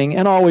another thing,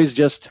 and always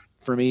just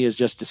for me is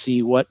just to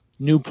see what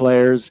new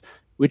players,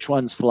 which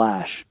ones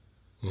flash.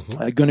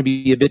 Mm-hmm. Going to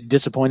be a bit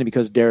disappointed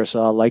because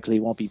Darrisaw likely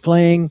won't be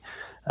playing,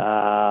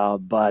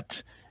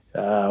 but.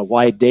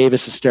 Wyatt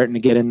Davis is starting to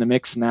get in the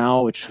mix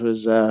now, which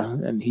was,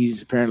 and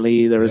he's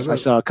apparently I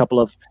saw a couple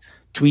of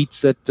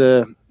tweets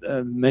that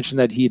mentioned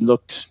that he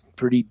looked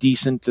pretty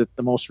decent at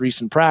the most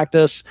recent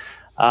practice.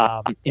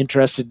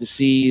 Interested to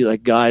see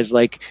guys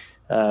like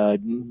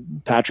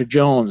Patrick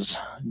Jones,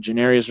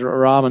 Janarius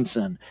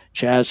Robinson,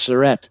 Chaz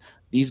Surratt.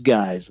 These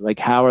guys,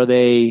 how are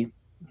they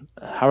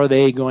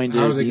going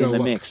to be in the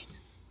mix?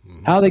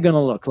 How are they going to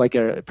look?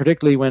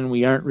 Particularly when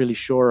we aren't really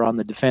sure on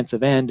the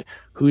defensive end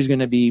who's going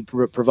to be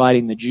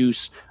providing the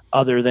juice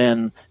other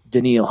than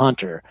Danielle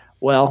Hunter.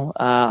 Well,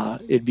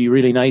 it'd be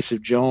really nice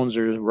if Jones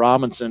or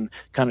Robinson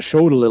kind of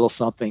showed a little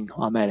something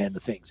on that end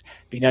of things.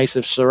 It'd be nice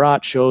if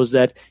Surratt shows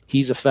that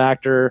he's a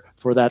factor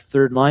for that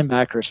third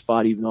linebacker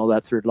spot, even though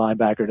that third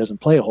linebacker doesn't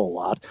play a whole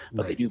lot,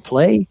 but They do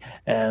play,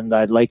 and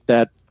I'd like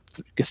that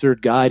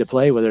third guy to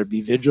play, whether it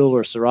be Vigil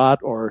or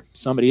Surratt or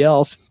somebody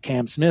else,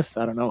 Cam Smith.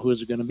 I don't know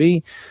who's it going to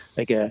be.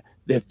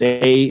 If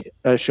they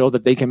show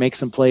that they can make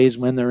some plays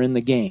when they're in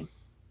the game,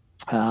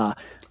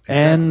 exactly.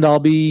 And I'll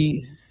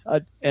be.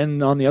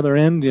 And on the other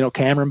end,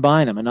 Cameron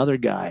Bynum, another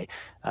guy.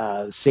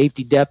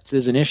 Safety depth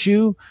is an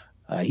issue.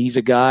 He's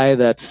a guy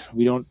that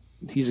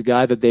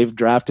they've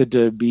drafted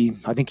to be.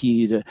 I think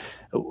he's a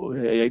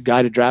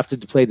guy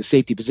drafted to play the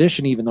safety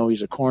position, even though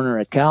he's a corner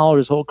at Cal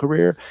his whole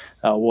career.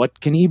 What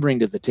can he bring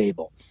to the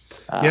table?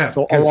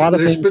 So a lot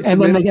of things.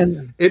 And then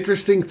again,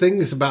 interesting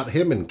things about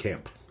him in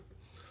camp.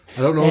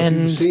 I don't know if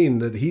you've seen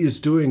that he is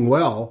doing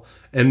well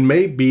and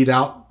may beat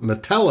out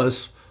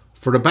Metellus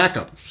for the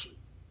backup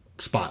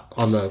spot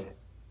on the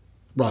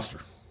roster.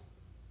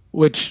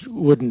 Which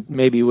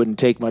wouldn't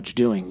take much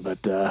doing,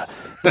 but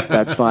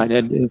that's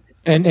fine.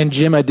 And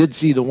Jim, I did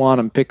see the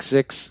Wanham pick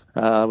six.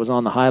 Was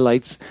on the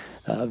highlights.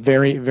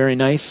 Very, very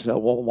nice.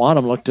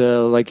 Wanham looked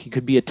like he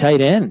could be a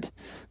tight end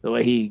the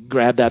way he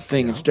grabbed that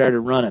thing and started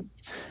running.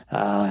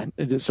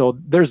 So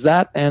there's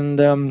that, and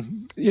so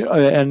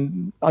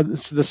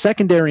the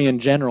secondary in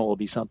general will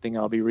be something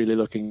I'll be really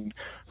looking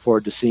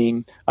forward to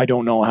seeing. I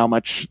don't know how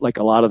much, like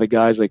a lot of the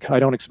guys, like I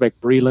don't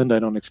expect Breland, I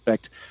don't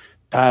expect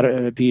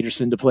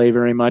Peterson to play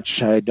very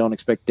much. I don't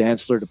expect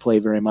Dantzler to play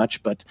very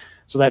much, but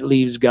so that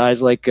leaves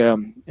guys like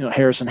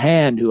Harrison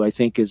Hand, who I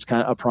think is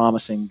kind of a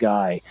promising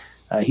guy.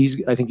 I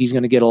think he's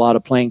going to get a lot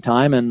of playing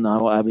time, and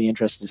I'll be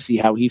interested to see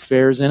how he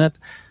fares in it.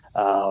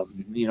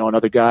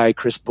 Another guy,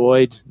 Chris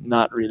Boyd,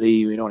 not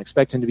really, we don't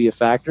expect him to be a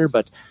factor,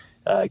 but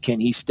can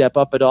he step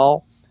up at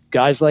all?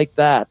 Guys like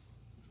that,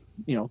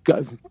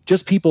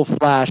 just people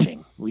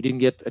flashing. We didn't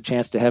get a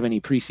chance to have any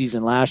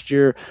preseason last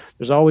year.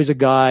 There's always a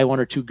guy, one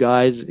or two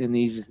guys in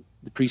the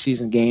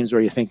preseason games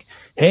where you think,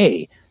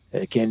 hey,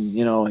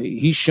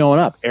 he's showing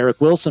up.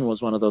 Eric Wilson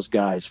was one of those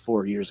guys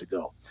 4 years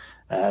ago.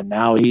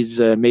 Now he's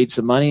made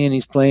some money and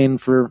he's playing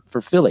for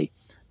Philly.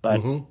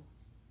 But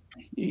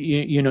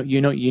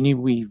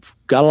we've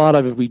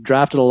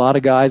drafted a lot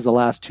of guys the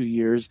last 2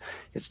 years.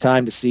 It's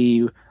time to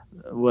see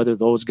whether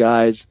those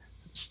guys.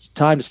 It's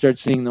time to start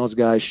seeing those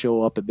guys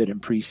show up a bit in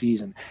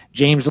preseason.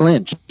 James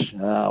Lynch,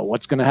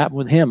 what's going to happen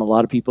with him? A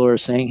lot of people are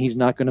saying he's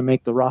not going to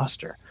make the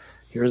roster.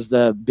 Here's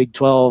the Big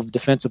 12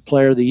 Defensive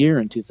Player of the Year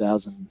in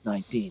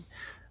 2019.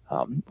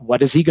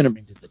 What is he going to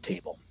bring to the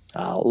table?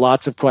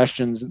 Lots of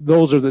questions.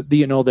 Those are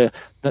the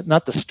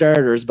not the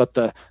starters, but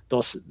the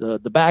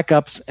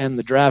backups and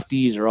the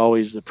draftees are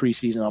always the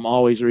preseason. I'm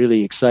always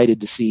really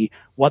excited to see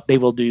what they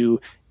will do,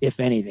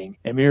 if anything.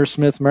 Amir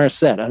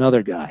Smith-Marset,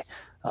 another guy.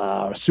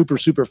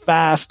 Super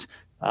fast.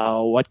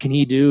 What can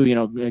he do?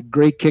 A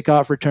great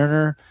kickoff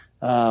returner.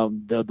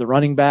 The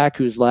running back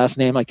whose last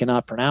name I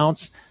cannot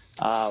pronounce.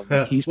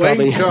 He's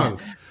probably Chung.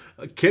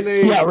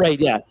 Yeah, right.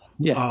 Yeah.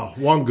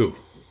 Wangu.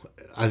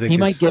 I think he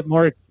might get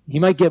more. He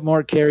might get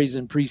more carries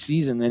in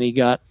preseason than he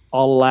got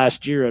all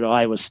last year at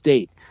Iowa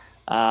State.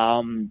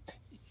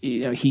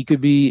 He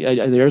could be.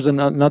 There's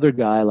another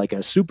guy like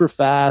a super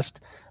fast,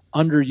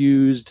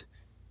 underused.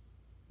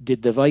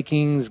 Did the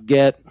Vikings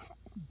get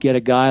a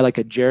guy like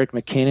a Jerick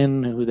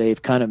McKinnon, who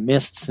they've kind of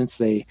missed since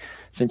he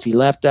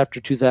left after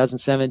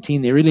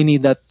 2017? They really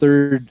need that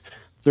third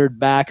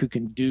back who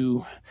can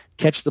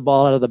catch the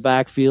ball out of the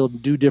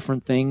backfield, do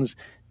different things.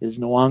 Is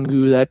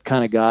Nwangu that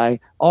kind of guy?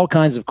 All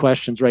kinds of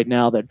questions right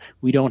now that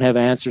we don't have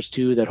answers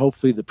to, that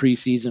hopefully the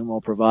preseason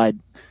will provide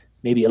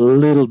maybe a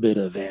little bit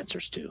of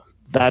answers to.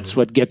 That's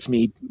what gets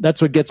me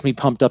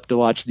pumped up to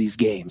watch these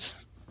games.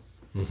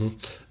 Mm-hmm.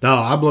 No,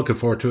 I'm looking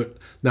forward to it.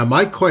 Now,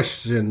 my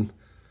question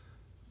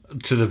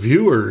to the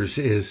viewers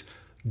is,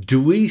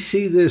 do we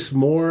see this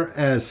more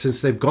as,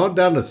 since they've gone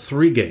down to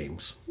 3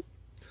 games,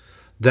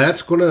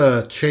 that's going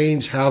to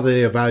change how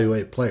they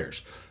evaluate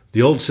players?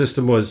 The old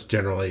system was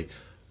generally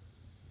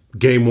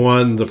game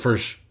 1, the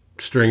first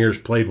stringers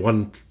played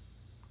one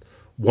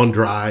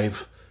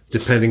drive,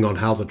 depending on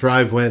how the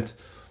drive went,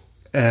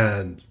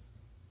 and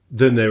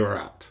then they were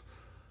out,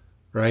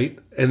 right?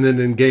 And then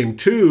in game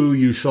 2,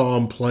 you saw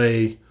them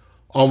play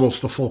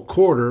almost a full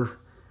quarter,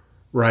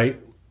 right?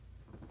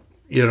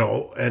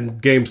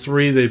 And game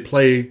 3, they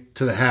play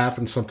to the half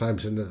and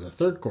sometimes into the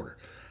third quarter.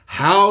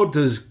 How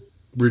does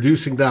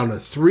reducing down to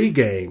 3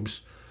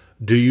 games,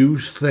 do you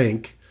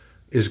think,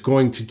 is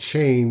going to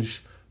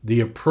change the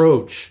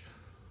approach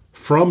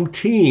from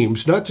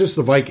teams, not just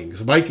the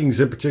Vikings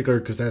in particular,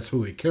 because that's who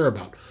we care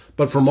about,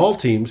 but from all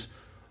teams,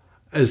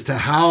 as to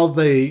how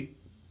they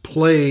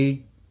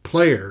play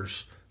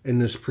players in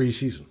this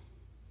preseason?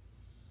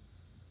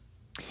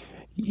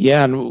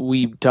 Yeah, and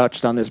we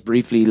touched on this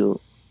briefly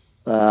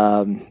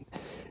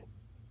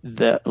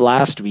the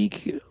last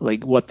week,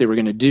 like what they were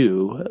going to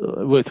do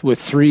with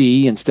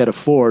 3 instead of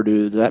 4.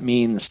 Does that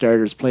mean the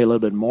starters play a little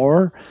bit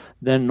more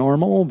than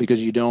normal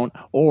because you don't,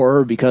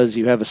 or because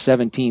you have a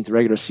 17th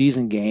regular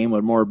season game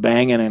with more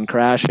banging and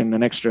crashing,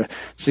 an extra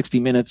 60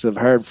 minutes of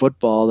hard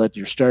football that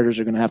your starters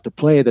are going to have to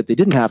play that they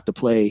didn't have to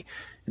play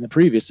in the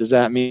previous? Does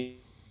that mean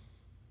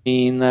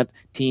that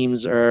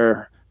teams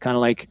are kind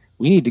of like,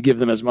 we need to give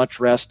them as much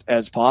rest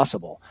as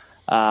possible?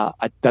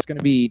 That's going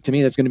to be, to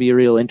me, that's going to be a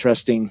real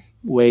interesting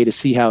way to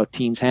see how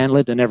teams handle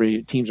it, and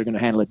every teams are going to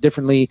handle it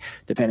differently,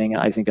 depending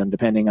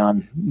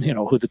on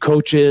who the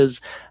coach is,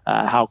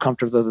 how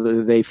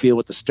comfortable they feel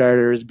with the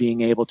starters,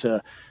 being able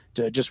to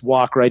just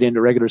walk right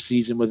into regular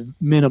season with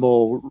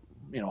minimal,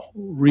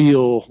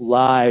 real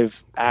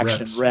live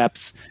action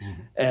reps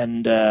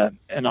and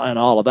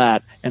all of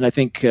that. And I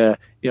think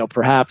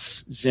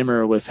perhaps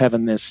Zimmer, with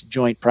having this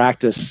joint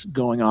practice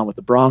going on with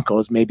the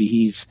Broncos, maybe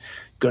he's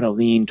going to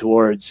lean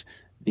towards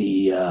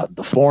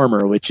the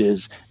former, which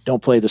is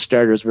don't play the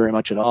starters very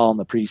much at all in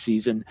the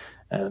preseason,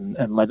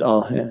 and let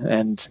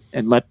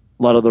a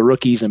lot of the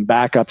rookies and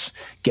backups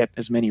get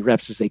as many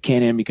reps as they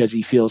can in, because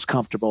he feels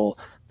comfortable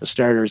the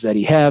starters that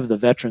he have, the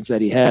veterans that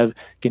he have,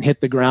 can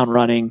hit the ground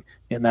running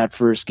in that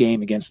first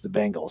game against the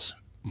Bengals.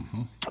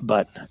 Mm-hmm.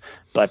 But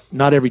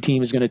not every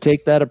team is going to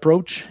take that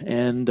approach,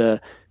 and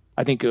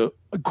I think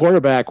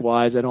quarterback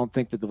wise, I don't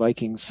think that the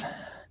Vikings,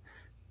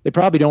 they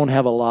probably don't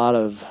have a lot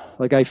of,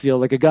 like, I feel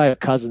like a guy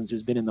like Cousins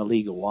who's been in the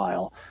league a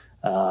while.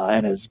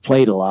 and has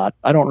played a lot.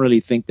 I don't really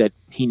think that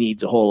he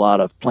needs a whole lot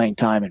of playing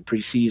time in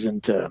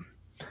preseason to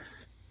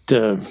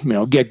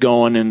get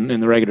going in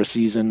the regular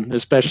season,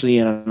 especially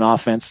in an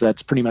offense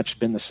that's pretty much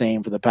been the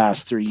same for the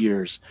past 3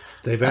 years.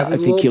 They've added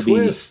little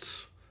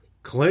twists.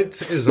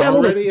 Clint is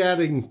already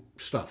adding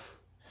stuff.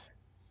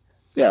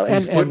 Yeah,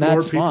 and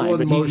that's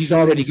fine. But he's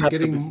already got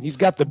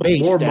the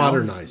base more down,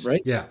 modernized,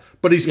 right? Yeah,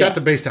 but he's got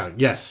the base down.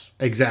 Yes,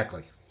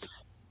 exactly.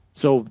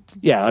 So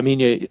yeah, I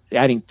mean,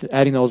 adding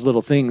those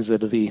little things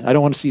that'll be. I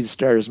don't want to see the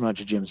start as much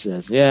as Jim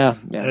says. Yeah.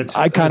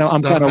 I'm kind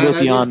of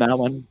with you on that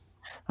one.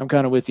 I'm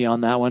kind of with you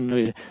on that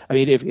one. I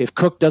mean, if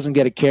Cook doesn't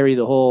get a carry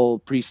the whole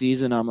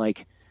preseason, I'm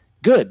like,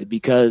 good,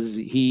 because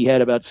he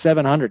had about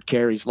 700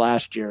 carries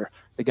last year.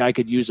 The guy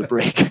could use a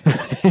break.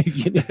 And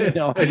he's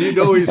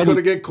going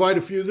to get quite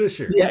a few this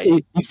year. Yeah,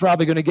 he's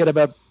probably going to get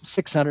about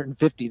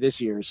 650 this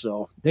year.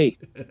 So hey,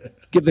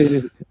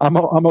 I'm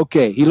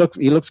okay. He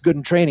looks good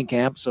in training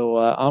camp, so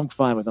I'm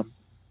fine with him.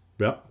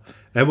 Yep,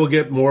 and we'll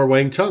get more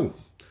Wang Chung,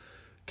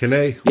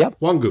 Kene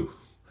Wangu,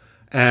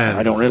 and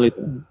I don't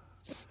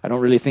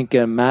really think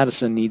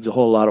Madison needs a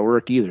whole lot of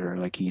work either.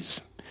 Like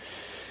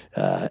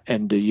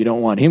and you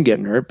don't want him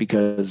getting hurt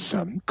because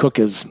Cook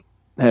has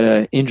had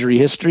an injury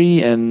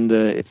history, and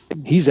if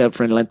he's out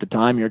for a length of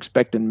time, you're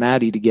expecting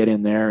Matty to get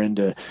in there and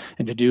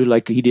to do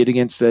like he did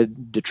against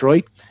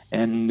Detroit,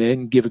 and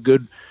then give a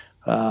good,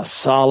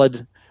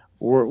 solid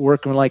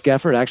workmanlike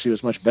effort. Actually, it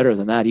was much better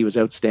than that. He was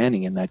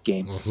outstanding in that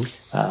game,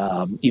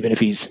 even if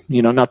he's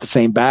not the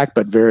same back,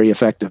 but very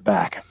effective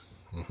back.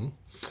 Mm-hmm.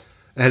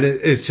 And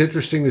it's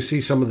interesting to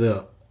see some of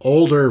the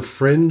older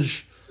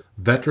fringe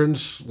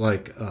veterans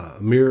like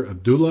Amir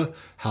Abdullah,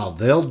 how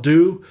they'll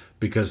do,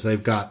 because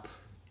they've got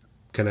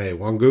Kene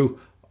Wangu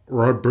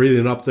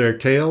breathing up their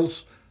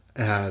tails.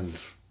 And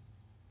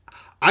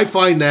I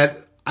find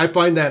that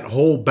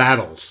whole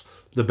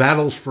the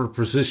battles for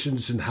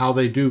positions and how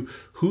they do,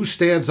 who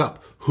stands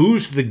up,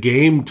 who's the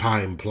game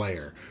time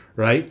player,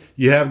 right?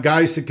 You have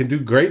guys that can do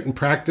great in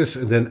practice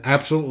and then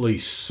absolutely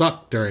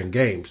suck during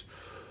games.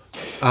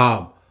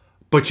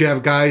 But you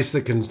have guys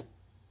that can,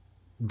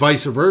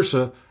 vice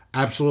versa,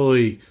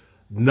 absolutely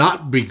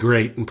not be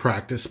great in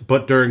practice,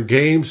 but during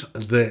games,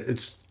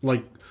 it's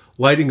like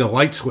lighting a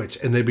light switch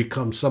and they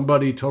become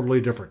somebody totally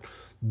different.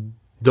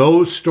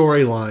 Those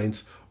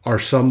storylines are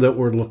some that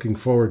we're looking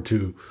forward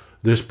to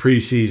this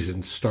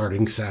preseason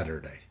starting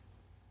Saturday.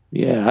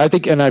 Yeah, I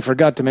think, and I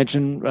forgot to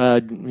mention,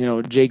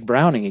 Jake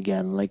Browning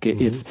again. Like,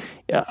 if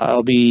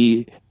I'll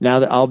be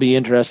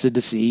interested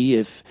to see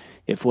if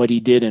what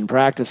he did in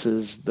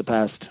practices the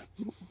past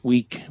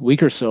week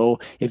or so,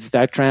 if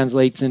that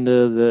translates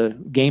into the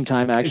game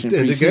time action.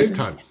 The game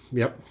time,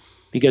 yep.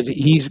 Because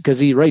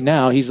he right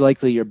now he's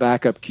likely your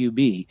backup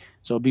QB.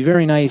 So it'd be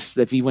very nice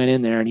if he went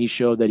in there and he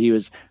showed that he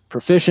was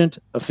proficient,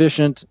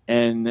 efficient,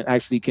 and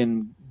actually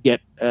can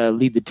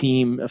lead the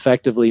team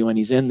effectively when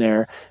he's in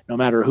there, no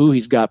matter who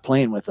he's got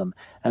playing with him.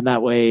 And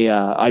that way,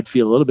 I'd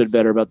feel a little bit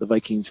better about the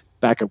Vikings'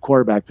 backup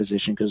quarterback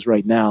position, because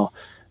right now,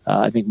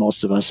 I think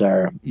most of us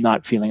are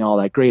not feeling all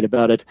that great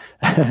about it.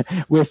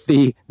 With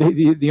the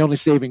only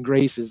saving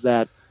grace is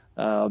that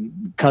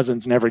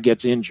Cousins never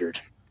gets injured.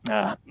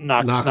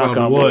 Knock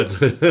on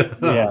wood.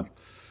 Yeah,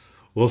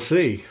 we'll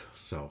see.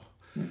 So,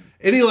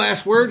 any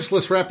last words?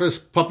 Let's wrap this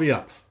puppy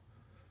up.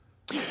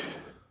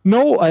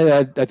 No,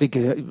 I think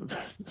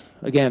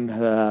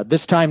again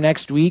this time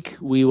next week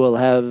we will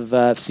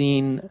have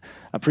seen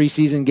a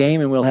preseason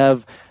game, and we'll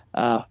have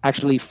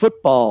actually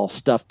football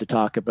stuff to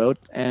talk about,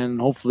 and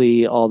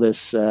hopefully all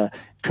this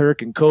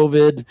Kirk and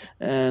COVID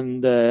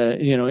and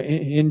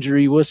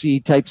injury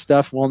wussy type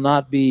stuff will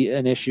not be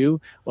an issue.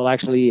 We'll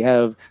actually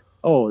have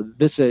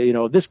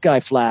this guy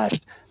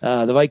flashed.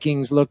 The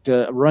Vikings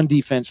run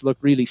defense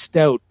looked really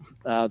stout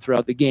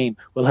throughout the game.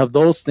 We'll have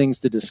those things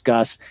to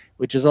discuss,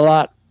 which is a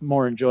lot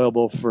more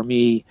enjoyable for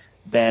me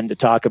than to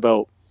talk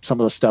about some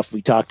of the stuff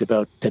we talked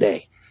about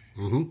today,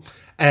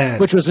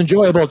 which was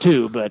enjoyable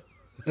too, but.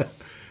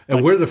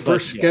 And we're the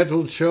first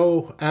scheduled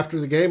show after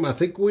the game. I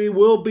think we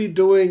will be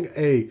doing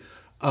a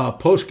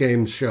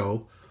post-game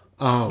show.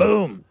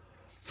 Boom.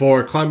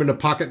 For Climbing the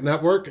Pocket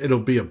Network. It'll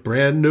be a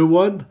brand new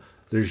one.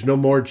 There's no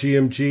more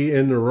GMG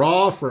in the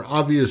Raw for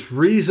obvious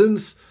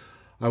reasons.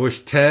 I wish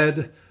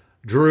Ted,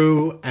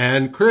 Drew,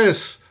 and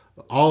Chris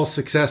all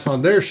success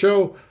on their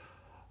show.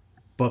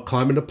 But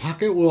Climbing the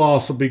Pocket will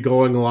also be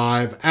going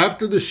live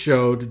after the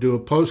show to do a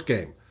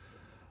post-game.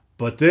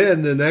 But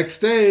then the next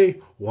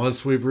day,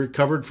 once we've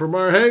recovered from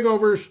our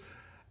hangovers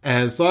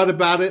and thought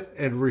about it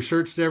and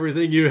researched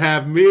everything, you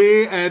have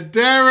me and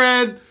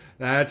Darren.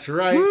 That's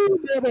right.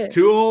 Woo,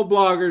 two old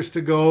bloggers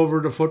to go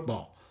over to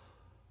football.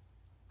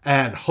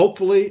 And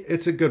hopefully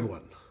it's a good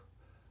one.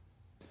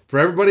 For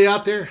everybody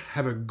out there,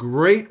 have a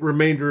great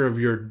remainder of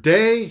your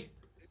day.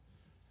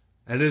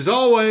 And as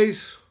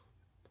always,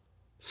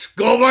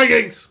 Skol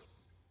Vikings!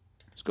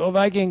 Skol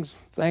Vikings.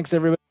 Thanks,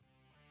 everybody.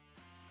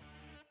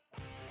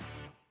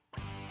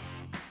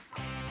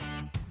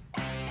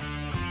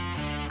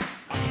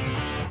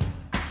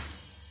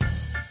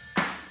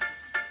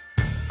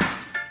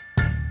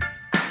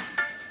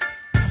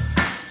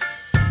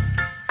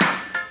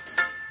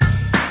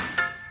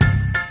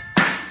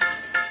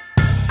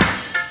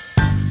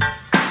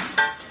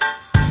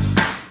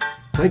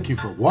 Thank you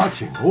for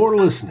watching or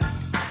listening.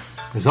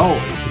 As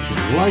always, if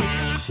you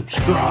like,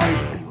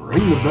 subscribe, and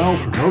ring the bell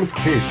for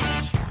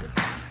notifications.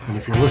 And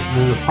if you're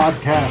listening to the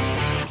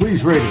podcast,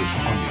 please rate us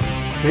on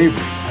your favorite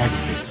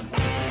aggregator.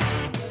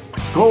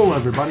 Skål,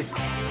 everybody.